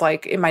far as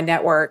like in my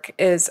network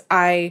is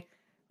I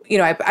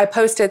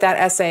posted that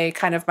essay,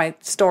 kind of my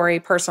story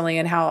personally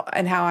and how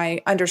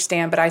I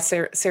understand, but I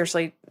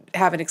seriously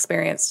haven't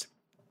experienced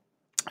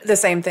the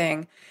same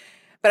thing.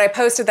 But I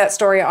posted that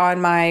story on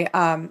my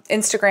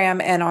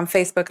Instagram and on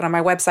Facebook and on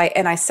my website,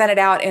 and I sent it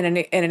out in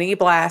an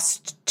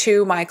e-blast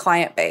to my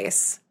client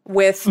base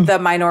with the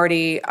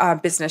minority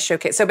business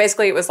showcase. So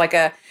basically, it was like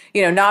a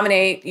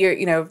nominate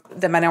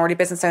the minority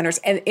business owners,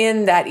 and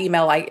in that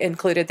email, I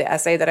included the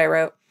essay that I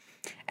wrote.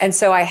 And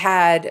so I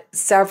had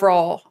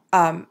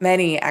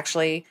many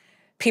actually,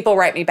 people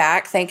write me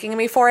back thanking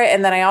me for it.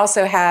 And then I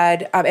also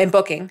had, and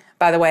booking,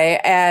 by the way,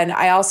 and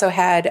I also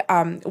had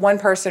one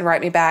person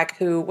write me back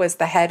who was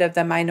the head of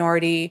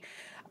the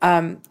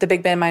the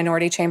Big Bend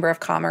Minority Chamber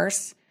of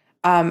Commerce,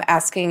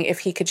 asking if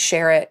he could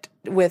share it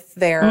with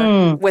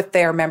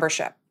their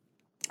membership.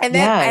 And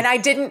then, and I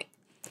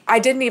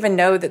didn't even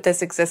know that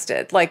this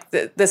existed, like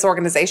this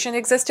organization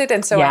existed.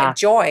 And so I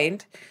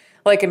joined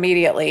like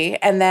immediately.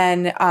 And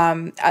then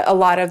a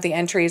lot of the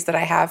entries that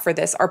I have for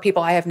this are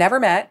people I have never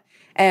met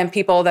and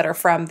people that are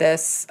from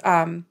this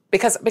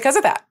because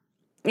of that.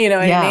 You know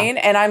what I mean?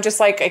 And I'm just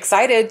like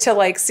excited to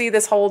like see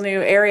this whole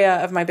new area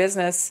of my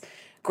business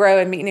grow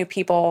and meet new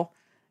people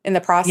in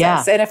the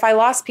process. And if I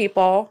lost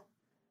people,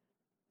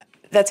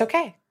 that's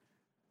okay.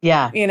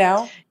 Yeah. You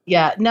know?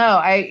 Yeah. No,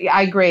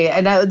 I agree.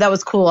 And that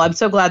was cool. I'm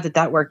so glad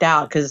that worked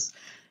out because,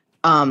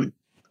 because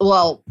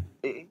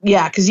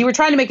you were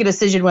trying to make a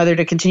decision whether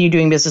to continue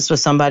doing business with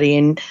somebody.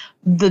 And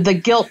the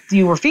guilt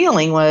you were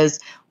feeling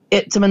was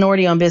it's a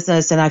minority-owned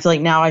business, and I feel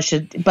like now I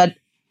should. But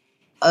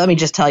let me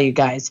just tell you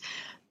guys,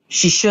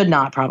 she should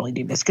not probably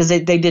do this because they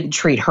didn't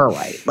treat her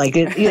right. Like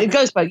it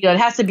goes, but it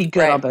has to be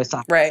good on both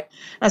sides. Right.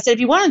 And I said, if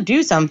you want to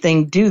do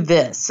something, do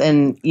this.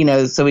 And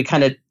so we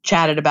kind of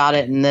chatted about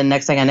it. And then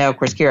next thing I know, of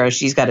course, Kira,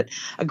 she's got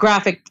a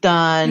graphic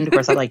done. Of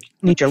course, I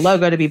need your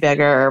logo to be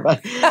bigger.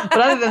 But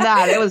other than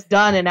that, it was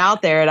done and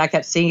out there. And I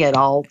kept seeing it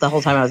the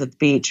whole time I was at the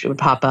beach. It would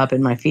pop up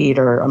in my feed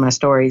or on my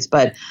stories.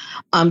 But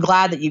I'm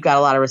glad that you got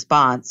a lot of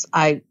response.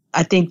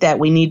 I think that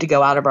we need to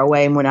go out of our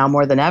way now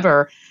more than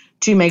ever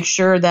to make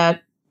sure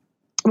that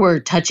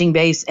we're touching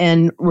base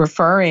and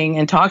referring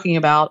and talking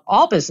about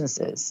all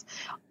businesses,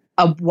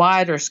 a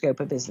wider scope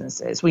of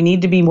businesses. We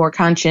need to be more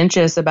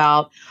conscientious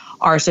about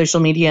our social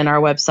media and our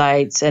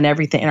websites and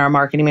everything in our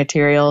marketing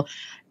material,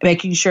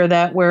 making sure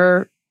that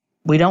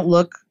we don't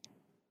look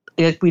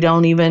like we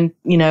don't even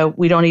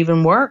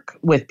work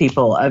with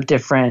people of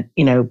different,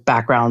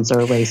 backgrounds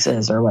or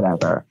races or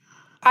whatever.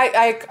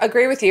 I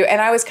agree with you. And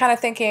I was kind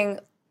of thinking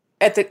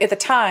at the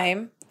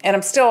time, and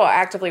I'm still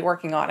actively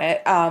working on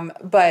it,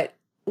 but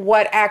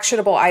what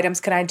actionable items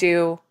can I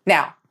do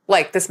now,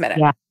 like this minute?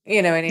 Yeah.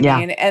 You know what I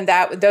mean? And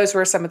those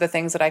were some of the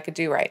things that I could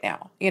do right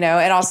now,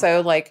 and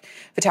also like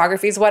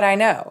photography is what I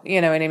know, you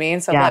know what I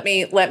mean? So let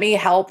me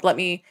help, let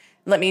me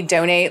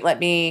donate, let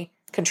me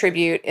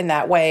contribute in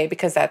that way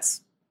because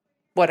that's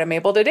what I'm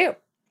able to do.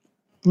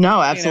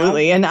 No,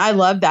 absolutely. And I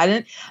love that.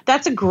 And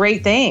that's a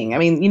great thing. I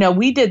mean,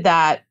 we did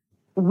that.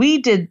 We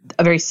did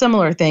a very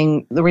similar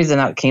thing. The reason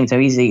that came so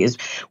easy is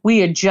we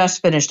had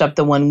just finished up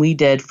the one we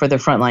did for the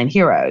Frontline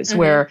Heroes,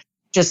 where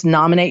just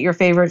nominate your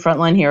favorite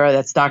frontline hero.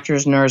 That's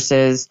doctors,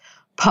 nurses,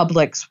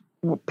 Publix,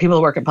 people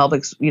who work at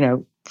Publix,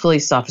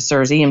 police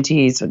officers,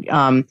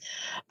 EMTs,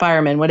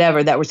 firemen,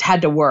 whatever, that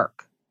had to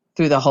work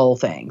through the whole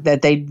thing.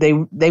 That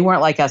they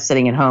weren't like us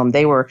sitting at home.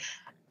 They were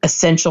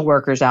essential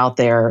workers out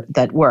there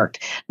that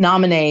worked.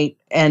 Nominate,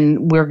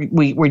 and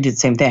we did the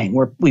same thing.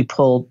 We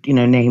pulled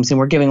names, and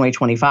we're giving away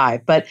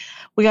 25. But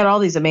we got all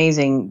these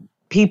amazing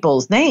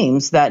people's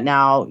names that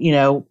now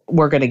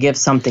we're going to give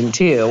something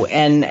to,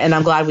 and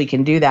I'm glad we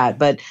can do that.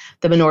 But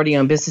the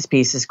minority-owned business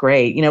piece is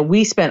great.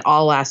 We spent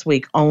all last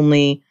week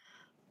only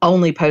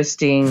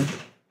posting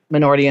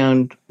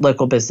minority-owned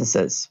local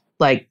businesses,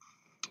 like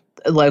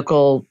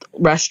local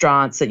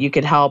restaurants that you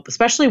could help,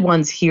 especially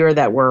ones here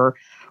that were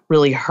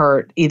really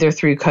hurt either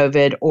through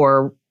COVID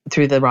or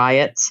through the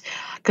riots,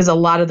 because a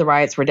lot of the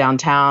riots were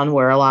downtown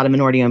where a lot of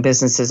minority-owned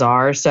businesses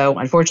are. So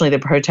unfortunately, the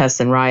protests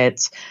and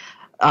riots,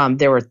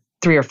 there were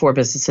 3 or 4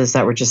 businesses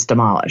that were just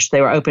demolished.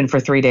 They were open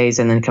for 3 days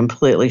and then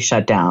completely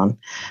shut down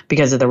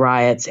because of the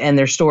riots, and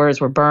their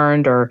stores were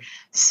burned or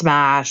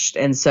smashed.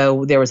 And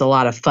so there was a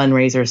lot of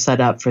fundraisers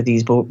set up for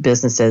these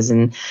businesses,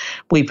 and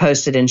we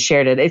posted and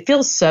shared it. It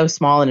feels so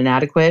small and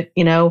inadequate,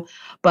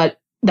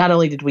 but not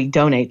only did we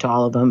donate to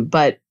all of them,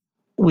 but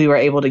we were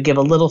able to give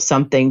a little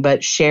something,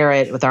 but share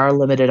it with our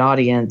limited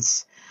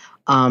audience.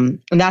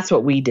 And that's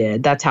what we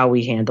did. That's how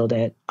we handled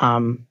it.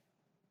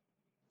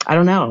 I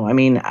don't know. I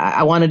mean,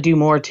 I want to do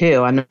more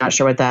too. I'm not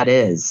sure what that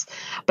is,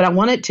 but I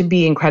want it to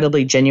be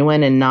incredibly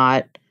genuine and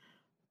not,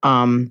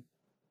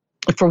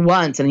 for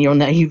once, and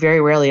you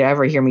very rarely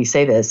ever hear me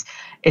say this,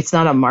 it's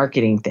not a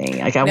marketing thing.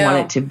 Like I want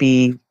it to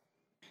be,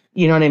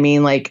 you know what I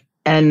mean? Like,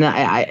 and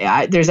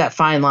I there's that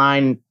fine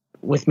line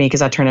with me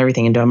because I turn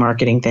everything into a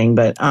marketing thing,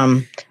 but,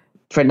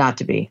 for it not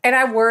to be. And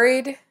I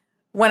worried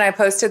when I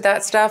posted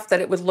that stuff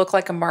that it would look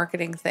like a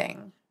marketing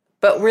thing.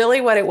 But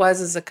really what it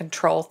was is a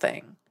control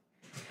thing.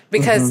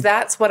 Because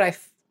that's what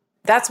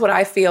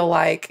I feel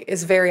like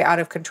is very out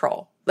of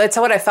control. That's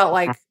what I felt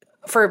like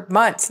for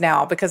months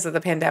now because of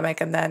the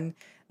pandemic. And then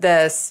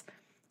this,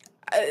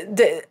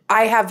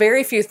 I have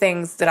very few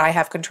things that I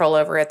have control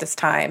over at this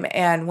time.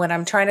 And when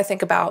I'm trying to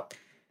think about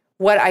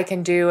what I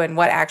can do and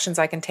what actions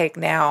I can take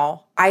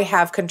now, I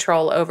have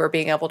control over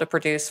being able to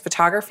produce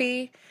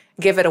photography,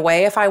 give it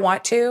away if I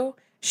want to,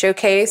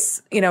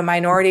 showcase,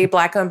 minority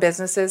Black-owned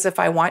businesses if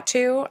I want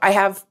to.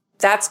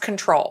 That's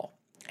control.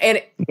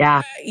 And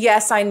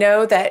yes, I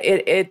know that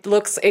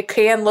it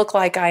can look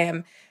like I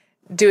am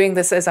doing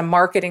this as a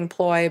marketing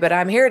ploy, but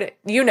I'm here to,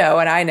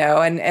 and I know,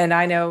 and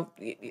I know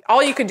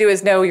all you can do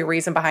is know your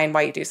reason behind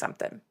why you do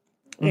something.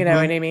 You know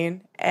what I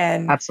mean?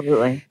 And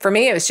absolutely. For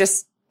me, it was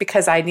just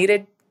because I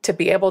needed to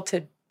be able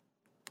to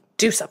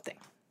do something,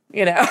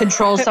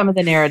 control some of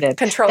the narrative.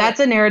 That's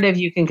a narrative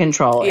you can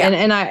control. Yeah.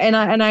 And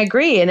I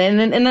agree. And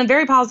in a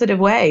very positive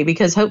way,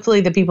 because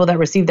hopefully the people that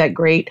receive that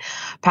great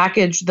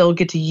package, they'll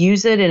get to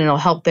use it and it'll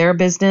help their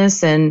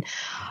business. And,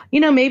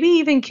 maybe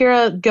even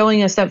Kira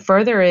going a step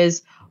further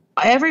is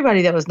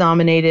everybody that was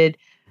nominated,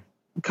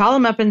 call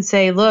them up and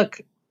say, look,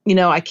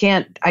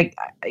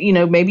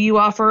 maybe you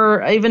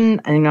offer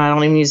even, I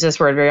don't even use this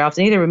word very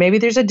often either, but maybe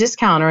there's a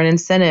discount or an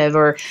incentive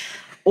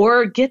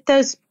or get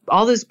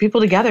all those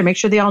people together, make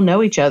sure they all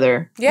know each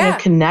other. Yeah.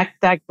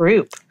 Connect that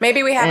group.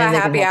 Maybe we have a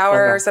happy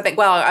hour or something.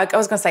 Well, I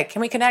was going to say,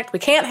 can we connect? We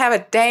can't have a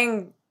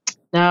dang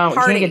No,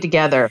 party. We can't get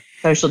together.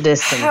 Social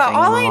distancing.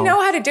 All I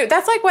know how to do,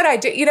 that's like what I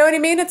do. You know what I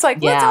mean? It's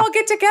like, let's all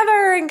get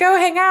together and go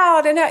hang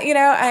out. And,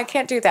 I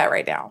can't do that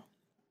right now.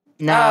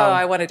 No. Oh,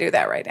 I want to do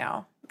that right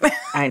now.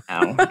 I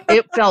know.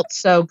 It felt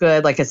so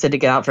good, like I said, to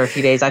get out for a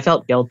few days. I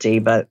felt guilty,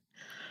 but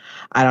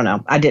I don't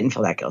know. I didn't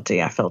feel that guilty.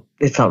 It felt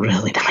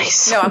really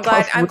nice. No, I'm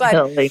glad.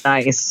 Really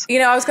nice.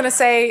 I was going to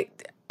say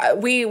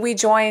we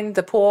joined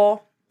the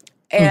pool,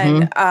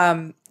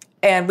 and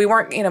and we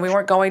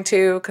weren't going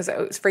to because I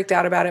was freaked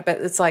out about it.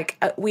 But it's like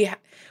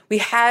we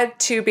had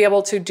to be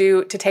able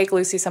to take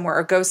Lucy somewhere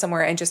or go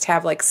somewhere and just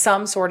have like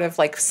some sort of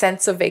like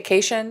sense of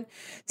vacation,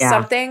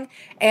 something.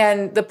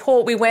 And the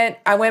pool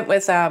I went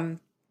with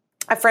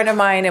a friend of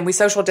mine, and we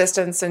social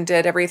distanced and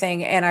did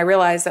everything. And I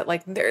realized that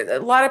like a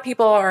lot of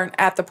people aren't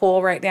at the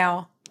pool right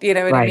now. You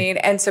know what I mean?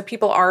 And so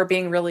people are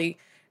being really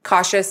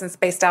cautious and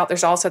spaced out.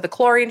 There's also the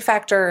chlorine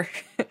factor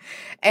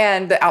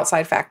and the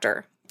outside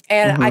factor.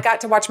 And I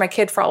got to watch my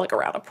kid frolic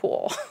around a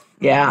pool.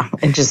 Yeah.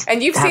 And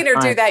you've seen her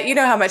do that. You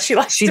know how much she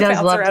likes to bounce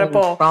around a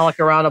pool. Frolic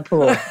around a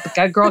pool.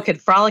 That girl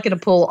could frolic in a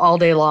pool all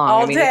day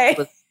long. Day. It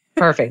was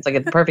perfect. It's like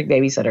a perfect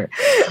babysitter.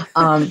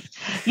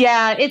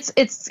 Yeah,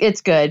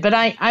 it's good. But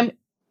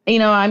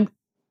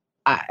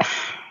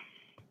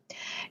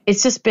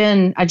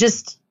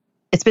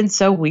it's been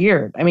so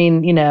weird. I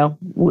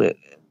mean,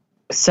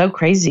 so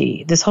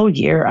crazy this whole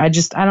year. I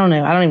don't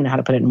know. I don't even know how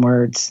to put it in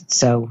words.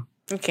 So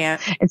you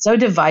can't. It's so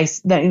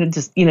divisive that,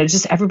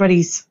 just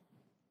everybody's,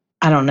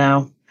 I don't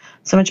know,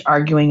 so much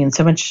arguing and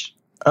so much,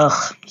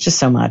 just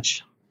so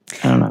much.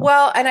 I don't know.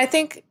 Well, and I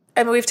think,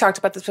 we've talked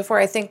about this before.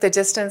 I think the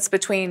distance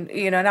between,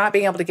 not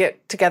being able to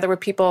get together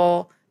with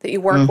people that you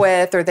work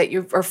with or that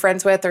you are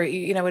friends with, or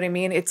you know what I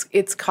mean?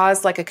 It's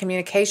caused like a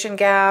communication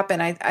gap.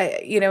 And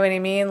I you know what I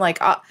mean? Like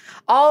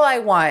all I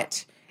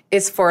want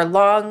is for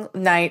long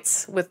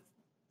nights with,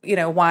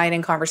 wine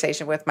and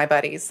conversation with my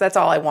buddies. That's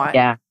all I want.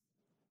 Yeah.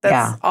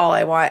 That's all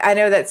I want. I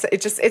know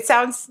it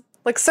sounds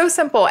like so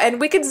simple, and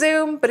we could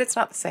Zoom, but it's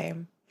not the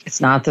same. It's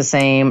not the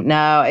same.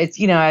 No,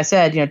 it's, I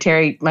said,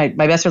 Terry, my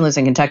best friend lives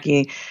in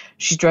Kentucky.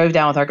 She drove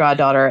down with our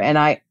goddaughter, and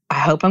I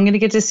hope I'm going to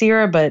get to see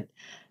her, but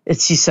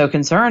she's so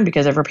concerned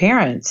because of her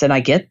parents. And I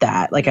get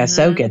that. Like, I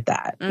so get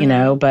that,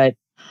 but,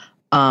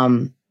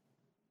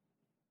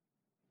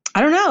 I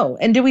don't know.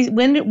 And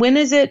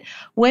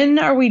when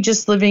are we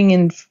just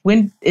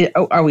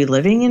are we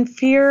living in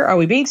fear? Are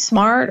we being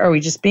smart? Are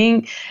we just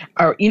you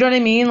know what I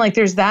mean? Like,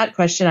 there's that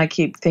question I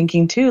keep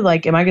thinking too.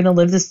 Like, am I going to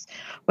live this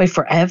way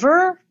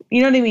forever?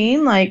 You know what I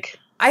mean? Like,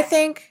 I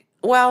think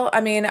what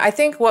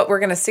we're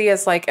going to see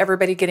is like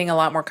everybody getting a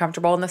lot more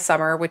comfortable in the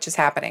summer, which is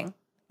happening.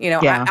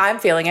 I'm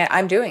feeling it.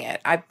 I'm doing it.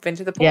 I've been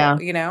to the pool,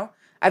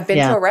 I've been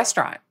to a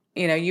restaurant,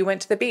 you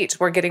went to the beach.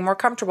 We're getting more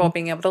comfortable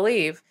being able to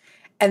leave.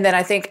 And then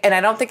I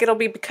don't think it'll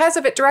be because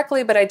of it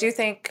directly, but I do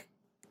think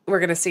we're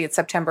going to see it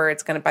September.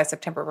 By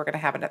September, we're going to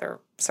have another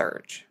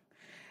surge.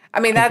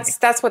 I mean,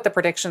 that's what the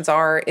predictions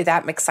are.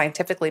 That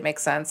scientifically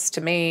makes sense to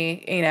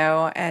me,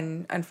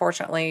 and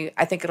unfortunately,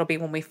 I think it'll be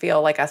when we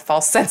feel like a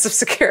false sense of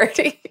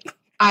security.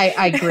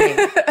 I agree.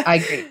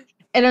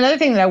 And another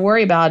thing that I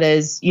worry about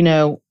is,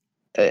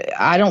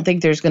 I don't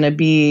think there's going to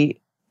be,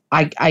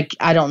 I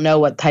don't know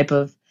what type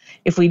of,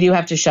 if we do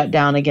have to shut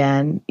down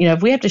again,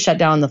 if we have to shut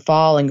down in the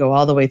fall and go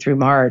all the way through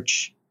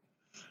March,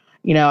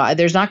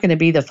 there's not going to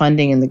be the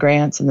funding and the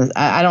grants and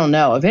I don't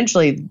know.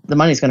 Eventually the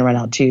money's going to run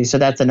out too. So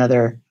that's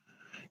another,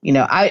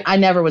 I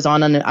never was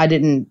on I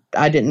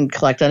didn't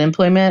collect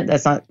unemployment.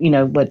 That's not,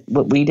 what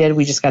we did.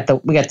 We just got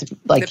we had the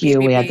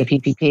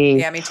PPP.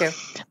 Yeah, me too.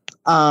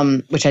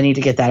 which I need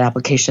to get that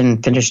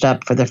application finished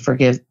up for the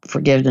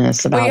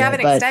forgiveness about it. Well, you have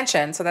an But,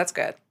 extension, so that's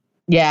good.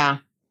 yeah.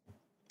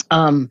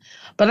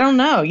 But I don't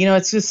know.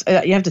 It's just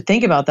you have to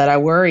think about that. I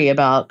worry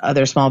about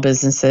other small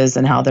businesses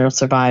and how they'll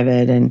survive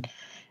it, and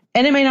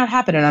it may not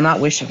happen. And I'm not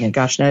wishing it.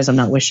 Gosh knows, I'm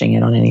not wishing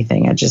it on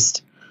anything. It's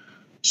just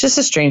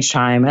a strange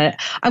time.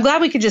 I'm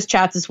glad we could just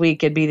chat this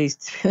week and be these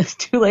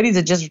two ladies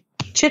that just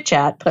chit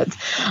chat. But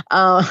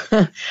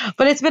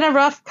it's been a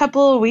rough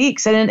couple of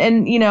weeks,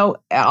 and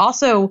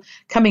also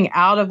coming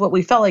out of what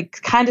we felt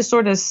like kind of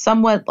sort of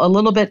somewhat a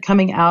little bit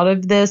coming out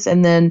of this,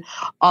 and then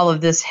all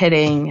of this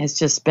hitting has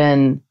just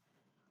been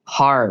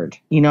hard.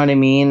 You know what I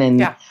mean?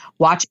 And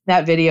watching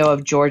that video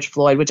of George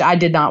Floyd, which I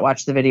did not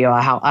watch the video.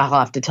 I'll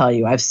have to tell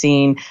you, I've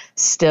seen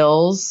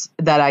stills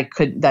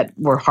that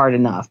were hard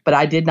enough, but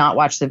I did not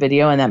watch the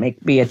video, and that may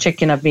be a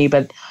chicken of me,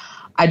 but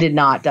I did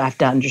not have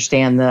to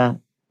understand the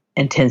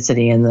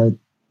intensity and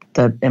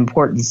the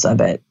importance of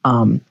it,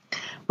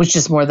 which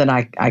is more than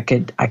I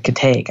could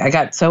take. I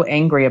got so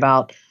angry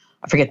about,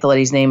 I forget the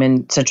lady's name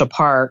in Central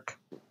Park.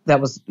 That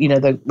was,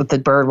 with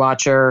the bird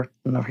watcher.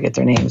 I don't forget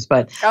their names,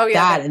 but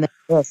that and then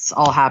this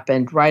all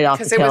happened right off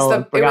the tail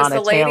of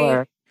Breonna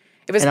Taylor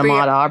and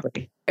Ahmaud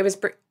Arbery. It was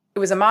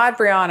Ahmaud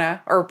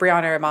Brianna, or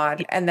Brianna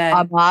Ahmaud, and then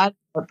Ahmaud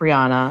or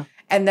Brianna,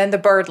 and then the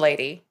bird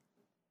lady.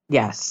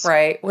 Yes,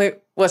 right.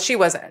 Well, she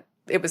wasn't.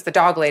 It was the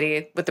dog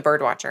lady with the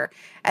bird watcher,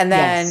 and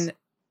then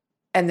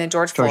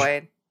George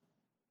Floyd.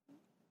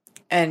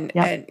 And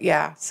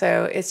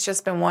so it's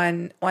just been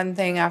one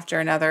thing after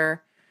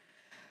another.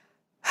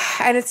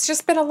 And it's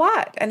just been a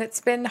lot, and it's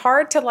been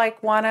hard to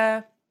want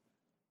to,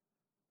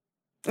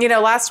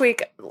 last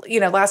week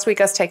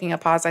us taking a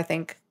pause, I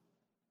think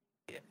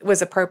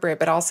was appropriate,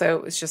 but also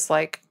it was just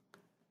I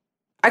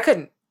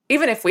couldn't,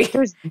 even if we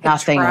There's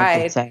nothing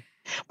I could say.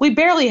 We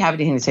barely have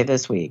anything to say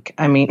this week.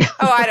 I mean,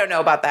 I don't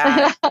know about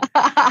that.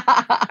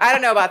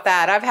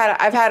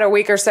 I've had a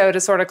week or so to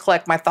sort of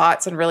collect my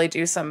thoughts and really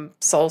do some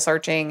soul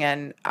searching.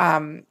 And,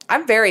 I'm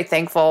very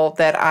thankful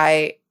that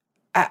I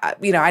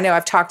know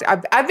I've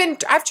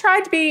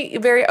tried to be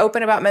very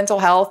open about mental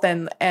health,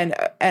 and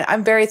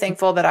I'm very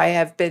thankful that I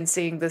have been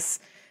seeing this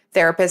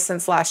therapist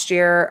since last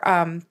year.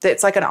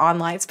 It's like an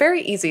online, it's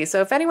very easy.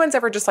 So if anyone's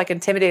ever just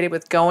intimidated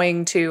with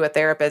going to a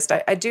therapist,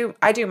 I do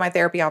my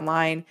therapy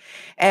online,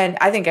 and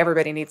I think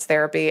everybody needs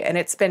therapy. And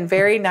it's been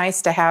very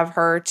nice to have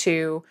her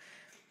to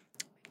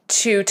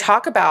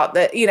talk about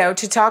that,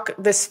 to talk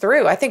this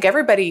through. I think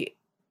everybody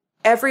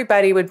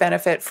would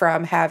benefit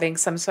from having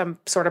some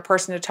sort of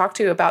person to talk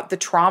to about the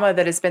trauma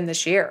that has been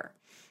this year.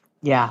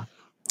 Yeah.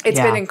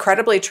 It's been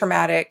incredibly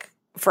traumatic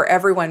for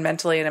everyone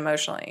mentally and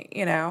emotionally,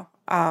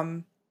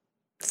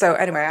 So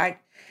anyway,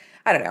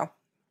 I don't know.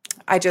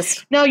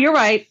 No, you're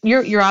right.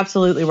 You're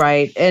absolutely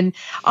right. And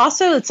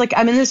also it's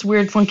I'm in this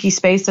weird funky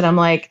space that I'm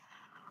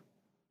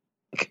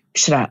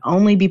should I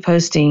only be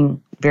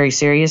posting very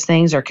serious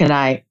things, or can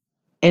I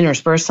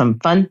intersperse some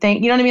fun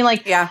thing? You know what I mean?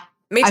 Yeah.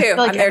 Me too.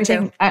 I'm there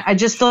too. I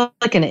just feel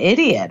like an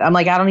idiot. I'm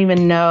I don't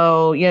even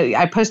know.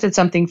 I posted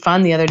something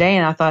fun the other day,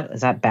 and I thought,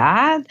 is that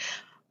bad?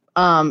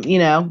 I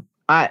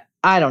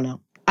don't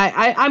know.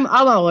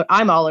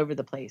 I'm all over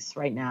the place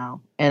right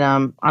now,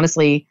 and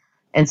honestly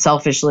and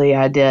selfishly,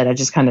 I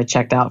just kind of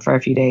checked out for a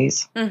few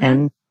days,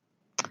 and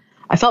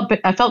I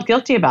felt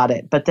guilty about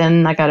it, but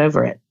then I got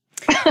over it,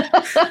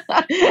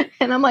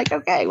 and I'm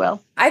okay,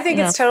 well, I think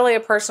it's totally a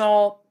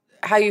personal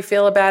how you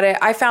feel about it.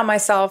 I found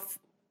myself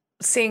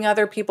seeing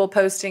other people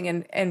posting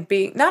and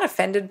being not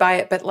offended by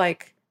it, but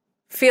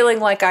feeling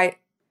like I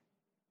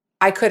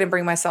couldn't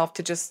bring myself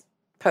to just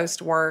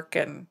post work,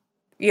 and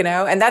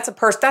and that's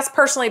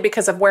personally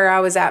because of where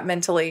I was at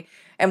mentally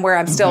and where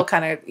I'm still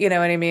kind of, you know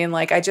what I mean?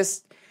 I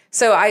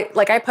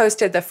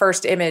posted the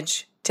first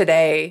image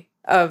today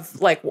of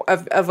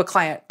a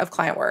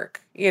client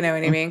work, you know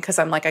what I mean? Cause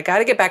I'm I got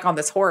to get back on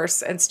this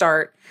horse and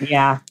start,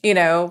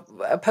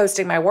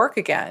 posting my work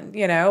again,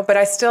 but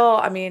I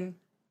still, I'm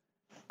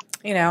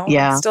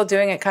still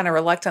doing it kind of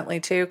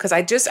reluctantly too. Cause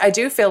I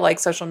do feel like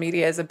social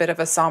media is a bit of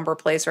a somber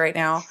place right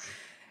now,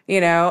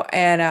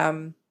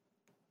 and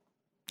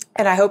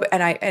I hope,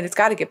 and it's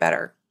got to get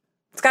better.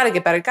 It's got to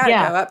get better. Got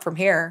to go up from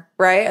here,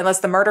 right? Unless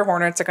the murder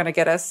hornets are going to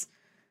get us.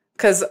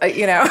 Cause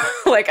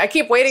I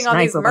keep waiting on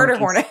these murder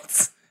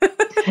hornets.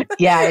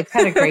 Yeah, it's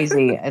kind of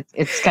crazy.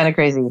 It's kind of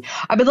crazy.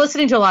 I've been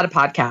listening to a lot of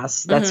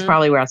podcasts. That's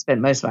probably where I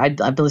spent most of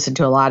it. I've been listening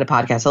to a lot of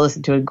podcasts. I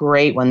listened to a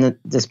great one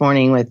this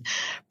morning with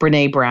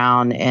Brene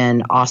Brown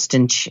and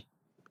Austin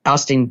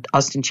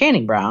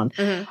Channing Brown.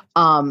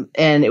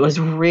 And it was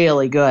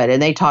really good.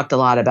 And they talked a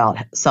lot about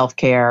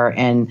self-care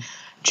and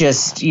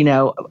just,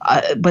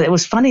 but it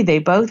was funny. They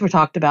both were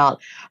talked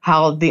about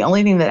how the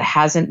only thing that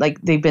hasn't,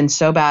 they've been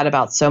so bad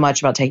about so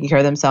much about taking care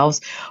of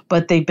themselves,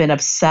 but they've been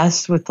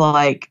obsessed with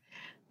their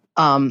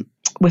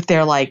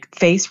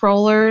face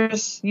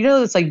rollers.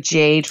 It's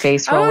jade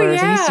face rollers.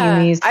 Oh, yeah. Have you seen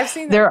these? I've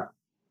seen them. They're,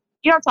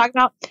 you know what I'm talking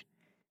about?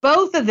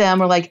 Both of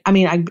them are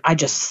I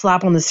just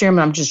slap on the serum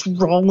and I'm just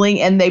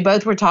rolling. And they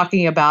both were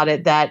talking about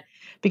it, that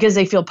because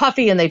they feel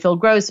puffy and they feel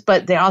gross,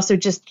 but they also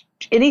just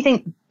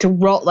anything to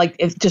roll, like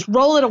if just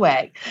roll it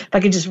away. If I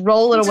could just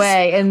roll it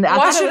away. And I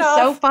thought it was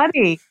so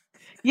funny.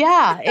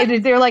 Yeah.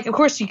 And they're like, of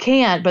course you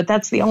can't, but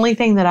that's the only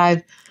thing that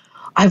I've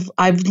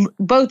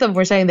both of them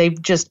were saying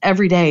they've just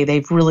every day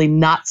they've really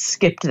not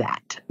skipped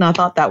that. And I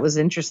thought that was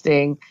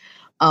interesting,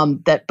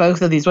 that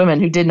both of these women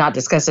who did not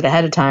discuss it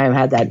ahead of time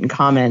had that in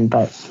common.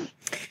 But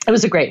it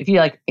was a great, if you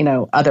like,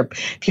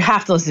 if you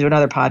have to listen to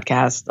another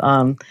podcast,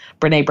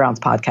 Brene Brown's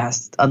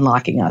podcast,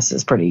 Unlocking Us,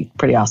 is pretty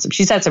awesome.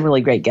 She's had some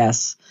really great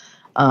guests,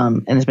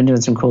 and has been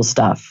doing some cool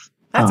stuff.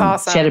 That's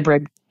awesome. She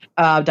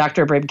had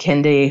Dr. Abib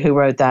Kendi, who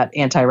wrote that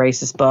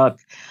anti-racist book,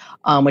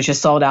 which is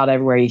sold out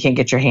everywhere. You can't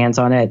get your hands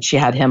on it. She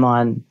had him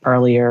on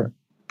earlier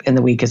in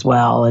the week as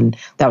well, and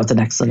that was an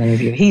excellent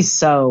interview. He's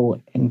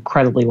so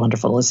incredibly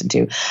wonderful to listen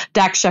to.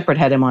 Dax Shepard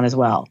had him on as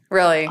well.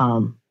 Really?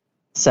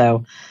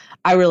 So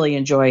I really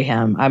enjoy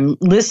him. I'm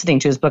listening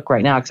to his book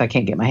right now because I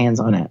can't get my hands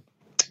on it.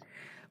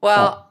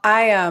 Well,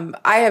 I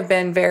have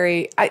been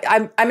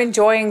I'm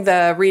enjoying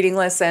the reading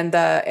lists and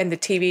the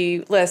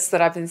TV lists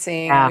that I've been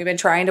seeing. Yeah. We've been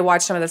trying to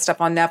watch some of the stuff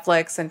on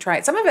Netflix and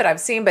try some of it I've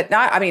seen, but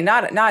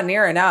not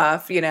near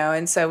enough,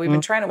 and so we've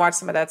been trying to watch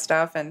some of that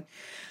stuff. And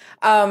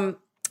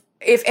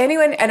if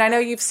anyone, and I know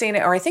you've seen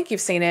it, or I think you've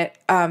seen it,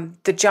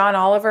 the John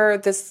Oliver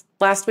this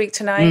last week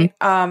tonight.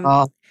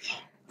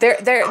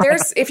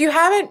 There's if you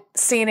haven't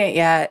seen it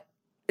yet,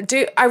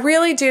 I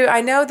really do.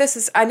 I know this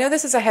is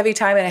a heavy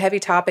time and a heavy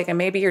topic, and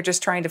maybe you're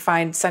just trying to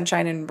find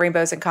sunshine and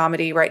rainbows and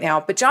comedy right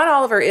now. But John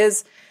Oliver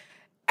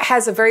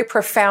has a very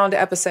profound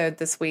episode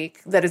this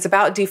week that is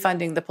about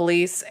defunding the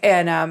police,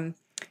 and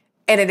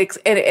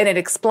it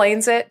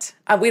explains it.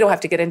 We don't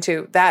have to get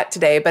into that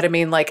today, but I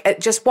mean,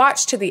 just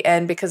watch to the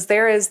end, because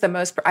there is the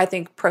most, I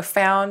think,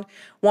 profound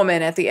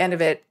woman at the end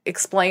of it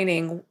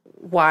explaining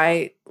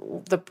why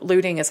the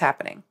looting is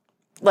happening.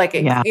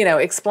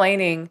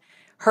 Explaining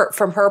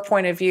from her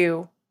point of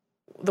view,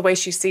 the way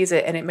she sees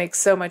it. And it makes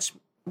so much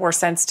more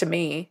sense to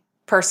me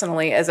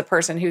personally, as a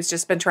person who's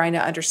just been trying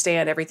to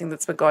understand everything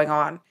that's been going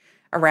on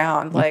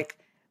around. I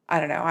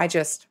don't know. I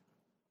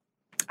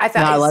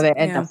love it.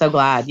 And I'm so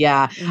glad.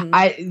 Yeah. Mm-hmm.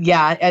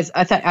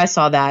 I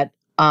saw that.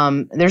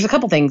 There's a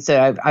couple things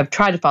that I've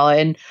tried to follow,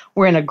 and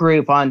we're in a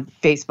group on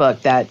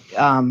Facebook that,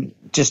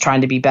 just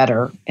trying to be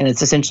better. And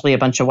it's essentially a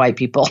bunch of white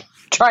people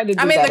trying to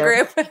do better. I'm in the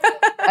group.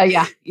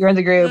 Yeah, you're in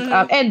the group.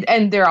 Mm-hmm.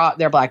 And there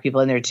are Black people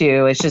in there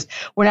too. It's just,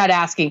 we're not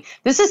asking.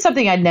 This is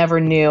something I never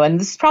knew. And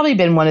this has probably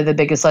been one of the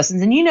biggest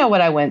lessons. And what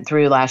I went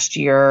through last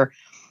year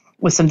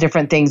with some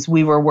different things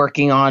we were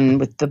working on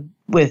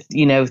with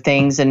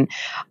things. And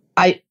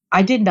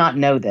I did not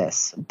know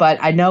this, but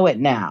I know it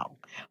now.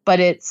 But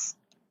it's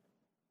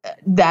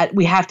that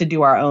we have to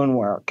do our own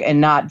work and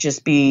not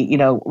just be,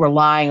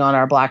 relying on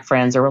our Black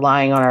friends or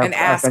relying on our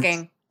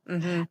asking.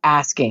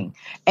 Asking.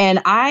 And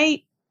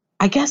I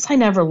guess I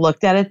never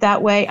looked at it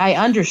that way. I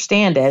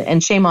understand it,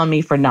 and shame on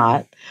me for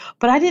not.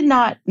 But I did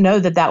not know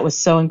that was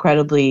so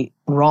incredibly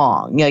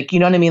wrong. You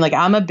know what I mean?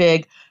 I'm a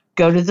big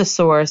go to the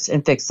source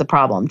and fix the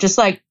problem. Just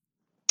like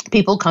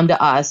people come to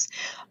us.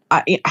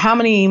 How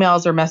many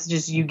emails or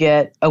messages you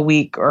get a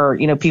week, or,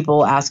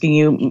 people asking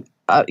you,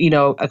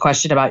 a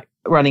question about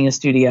running a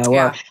studio,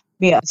 or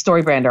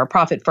StoryBrand, or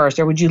Profit First,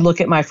 or would you look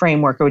at my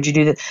framework, or would you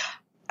do this?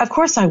 Of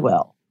course I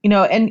will.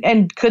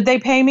 And could they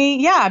pay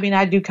me? Yeah. I mean,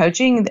 I do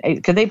coaching.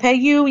 Could they pay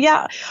you?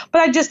 Yeah.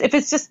 But if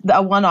it's just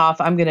a one-off,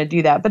 I'm going to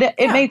do that. But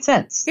it made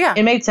sense. Yeah.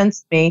 It made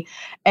sense to me.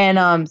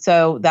 And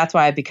so that's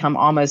why I've become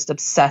almost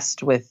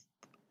obsessed with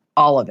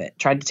all of it,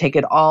 tried to take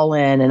it all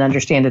in and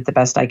understand it the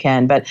best I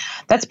can. But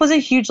that was a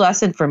huge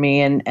lesson for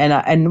me.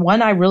 And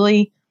one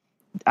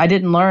I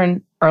didn't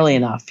learn early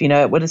enough.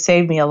 It would have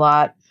saved me a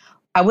lot.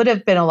 I would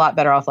have been a lot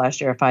better off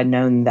last year if I'd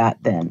known that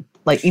then.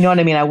 You know what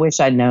I mean? I wish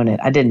I'd known it.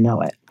 I didn't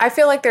know it. I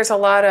feel like there's a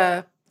lot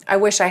of, I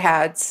wish I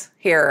had's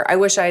here. I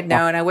wish I had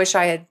known. I wish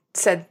I had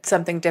said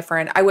something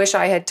different. I wish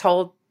I had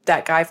told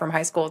that guy from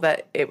high school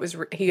that it was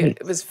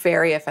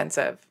very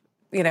offensive,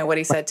 what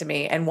he said to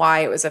me and why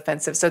it was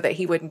offensive, so that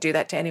he wouldn't do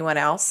that to anyone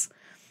else.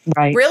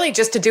 Right. Really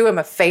just to do him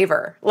a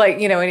favor,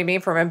 you know what I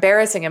mean? From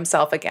embarrassing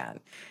himself again,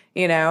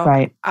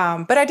 Right.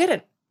 But I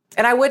didn't.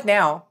 And I would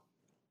now,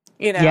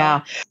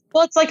 Yeah.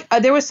 Well, it's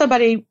there was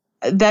somebody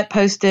that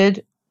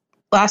posted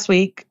last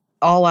week,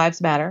 All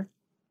Lives Matter.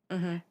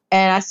 Mm-hmm.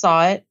 And I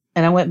saw it,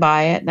 and I went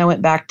by it, and I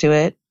went back to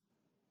it,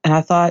 and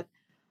I thought,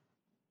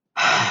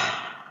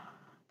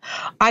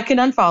 I can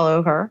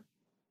unfollow her,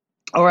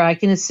 or I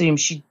can assume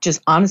she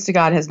just, honest to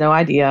God, has no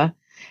idea.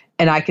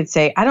 And I could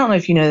say, I don't know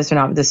if you know this or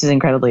not, but this is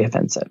incredibly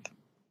offensive.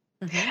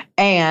 Mm-hmm.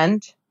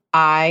 And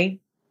I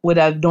would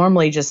have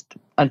normally just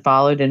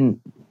unfollowed and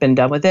been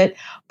done with it.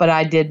 But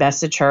I did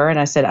message her, and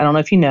I said, I don't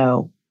know if you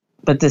know,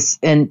 but this,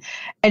 and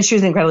she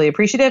was incredibly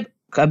appreciative.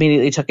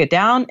 Immediately took it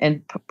down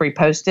and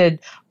reposted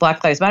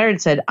Black Lives Matter and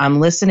said,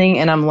 I'm listening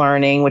and I'm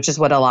learning, which is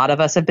what a lot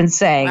of us have been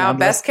saying. Wow,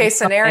 best case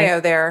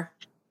scenario there.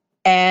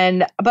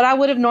 But I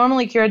would have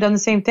normally, Kira, done the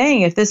same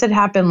thing. If this had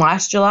happened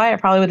last July, I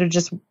probably would have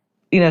just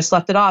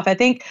slept it off. I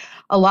think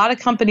a lot of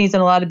companies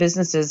and a lot of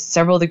businesses,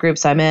 several of the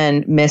groups I'm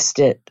in, missed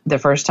it the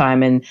first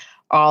time, and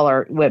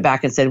went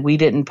back and said, we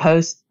didn't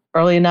post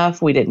early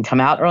enough. We didn't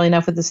come out early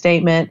enough with the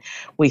statement.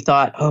 We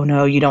thought, oh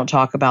no, you don't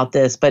talk about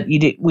this, but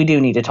we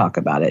do need to talk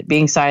about it.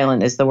 Being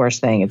silent is the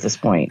worst thing at this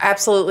point.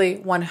 Absolutely.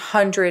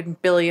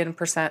 100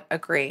 billion%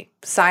 agree.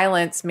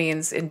 Silence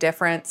means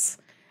indifference.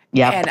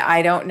 Yeah. And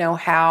I don't know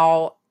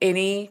how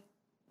any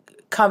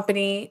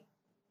company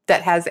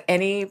that has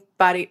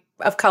anybody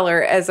of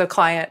color as a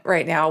client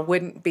right now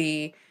wouldn't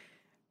be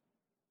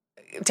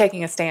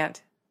taking a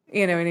stand.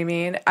 You know what I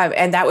mean?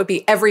 And that would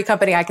be every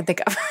company I can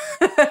think of.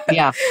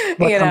 Yeah.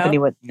 What company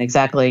wouldn't?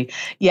 Exactly.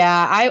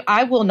 Yeah.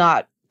 I will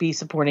not be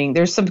supporting.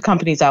 There's some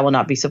companies I will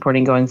not be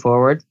supporting going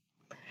forward.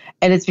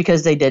 And it's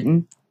because they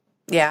didn't.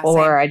 Yeah.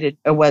 Or same. I did,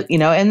 or what,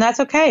 and that's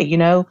okay.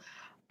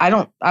 I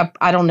don't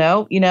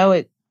know,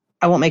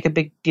 I won't make a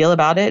big deal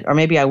about it, or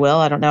maybe I will.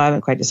 I don't know. I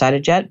haven't quite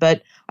decided yet,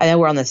 but I know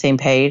we're on the same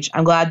page.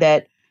 I'm glad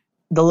that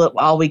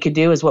all we could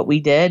do is what we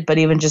did, but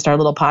even just our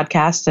little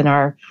podcast and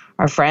our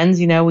friends,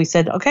 we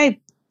said, okay,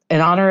 in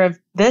honor of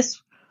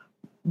this,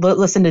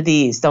 listen to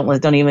these.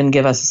 Don't even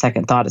give us a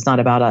second thought. It's not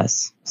about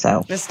us.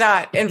 So it's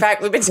not. In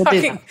fact, we've been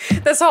talking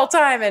this whole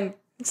time, and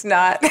it's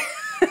not.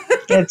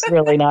 It's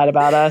really not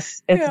about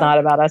us. It's not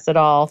about us at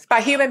all. It's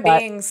by human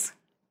beings.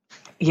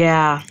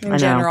 Yeah, in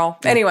general.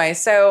 Anyway,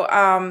 so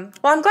well,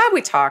 I'm glad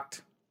we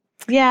talked.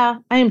 Yeah,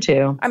 I am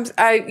too.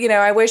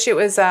 I wish it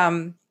was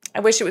a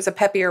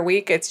peppier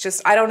week. It's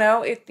just I don't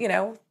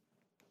know.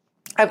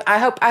 I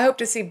hope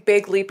to see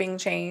big leaping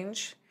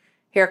change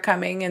here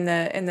coming in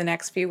the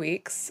next few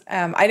weeks.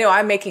 I know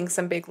I'm making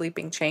some big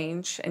leaping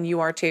change, and you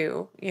are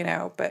too.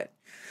 But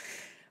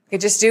we can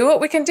just do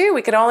what we can do.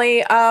 We can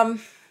only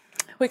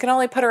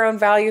put our own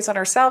values on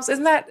ourselves.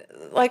 Isn't that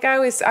like I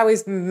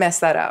always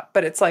mess that up?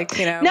 But it's like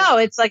No,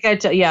 it's like I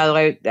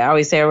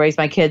always say. I raise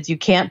my kids. You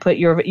can't put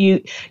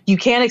you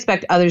can't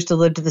expect others to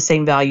live to the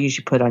same values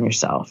you put on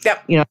yourself.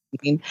 Yep. You know what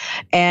I mean?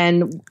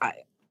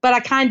 But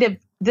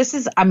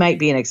I might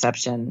be an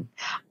exception.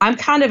 I'm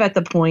kind of at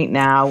the point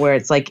now where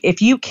it's like,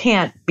 if you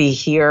can't be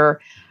here,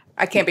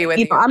 I can't be with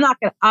you.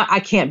 I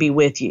can't be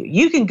with you.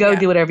 You can go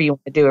do whatever you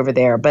want to do over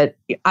there, but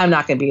I'm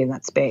not going to be in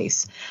that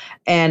space.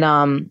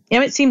 And,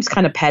 it seems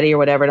kind of petty or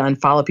whatever to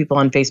unfollow people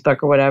on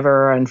Facebook or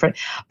whatever.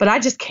 But I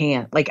just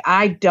can't. Like,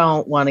 I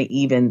don't want to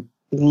even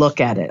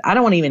look at it. I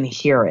don't want to even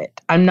hear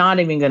it. I'm not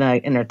even going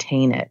to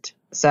entertain it.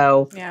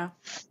 So,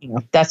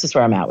 that's just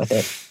where I'm at with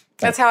it.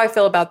 That's how I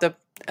feel about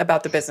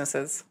the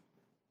businesses.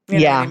 You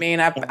know what I mean?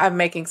 I'm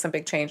making some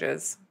big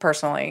changes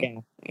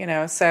personally,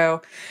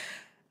 so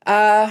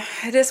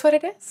it is what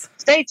it is.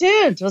 Stay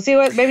tuned. We'll see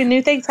what maybe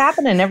new things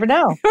happen. Never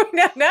know.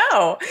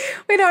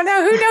 We don't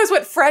know. Who knows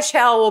what fresh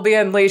hell will be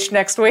unleashed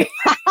next week?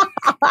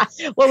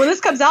 Well, when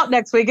this comes out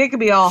next week, it could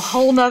be a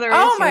whole nother issue.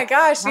 Oh my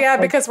gosh. Yeah.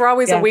 Because we're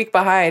always a week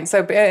behind.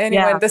 So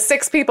anyway, the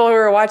 6 people who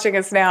are watching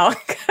us now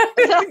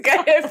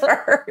got it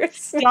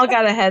first. Y'all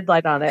got a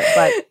headline on it,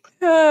 but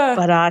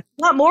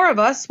not more of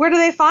us. Where do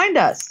they find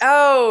us?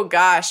 Oh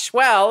gosh.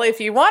 Well, if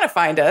you want to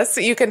find us,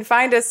 you can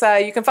find us.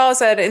 You can follow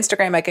us at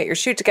Instagram at Get Your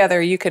Shoot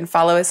Together. You can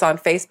follow us on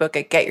Facebook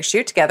at Get Your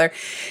Shoot Together.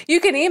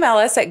 You can email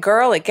us at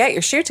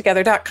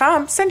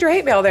girl@getyourshoottogether.com. Send your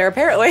hate mail there,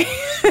 apparently.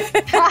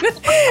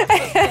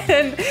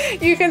 And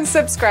you can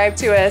subscribe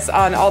to us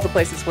on all the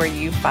places where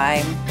you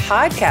find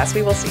podcasts.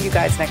 We will see you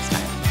guys next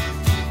time.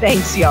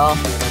 Thanks, y'all.